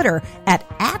on Twitter at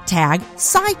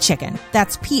 @SyChicken.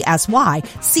 That's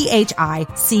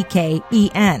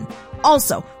PSYCHICKEN.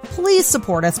 Also, please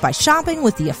support us by shopping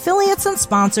with the affiliates and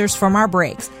sponsors from our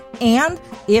breaks. And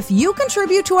if you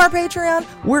contribute to our Patreon,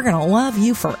 we're going to love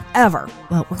you forever.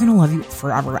 Well, we're going to love you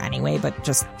forever anyway, but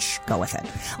just go with it.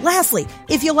 Lastly,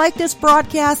 if you like this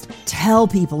broadcast, tell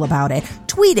people about it.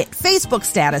 Tweet it, Facebook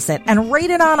status it, and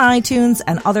rate it on iTunes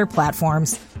and other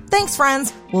platforms. Thanks,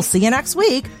 friends. We'll see you next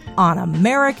week on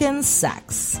American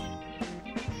Sex.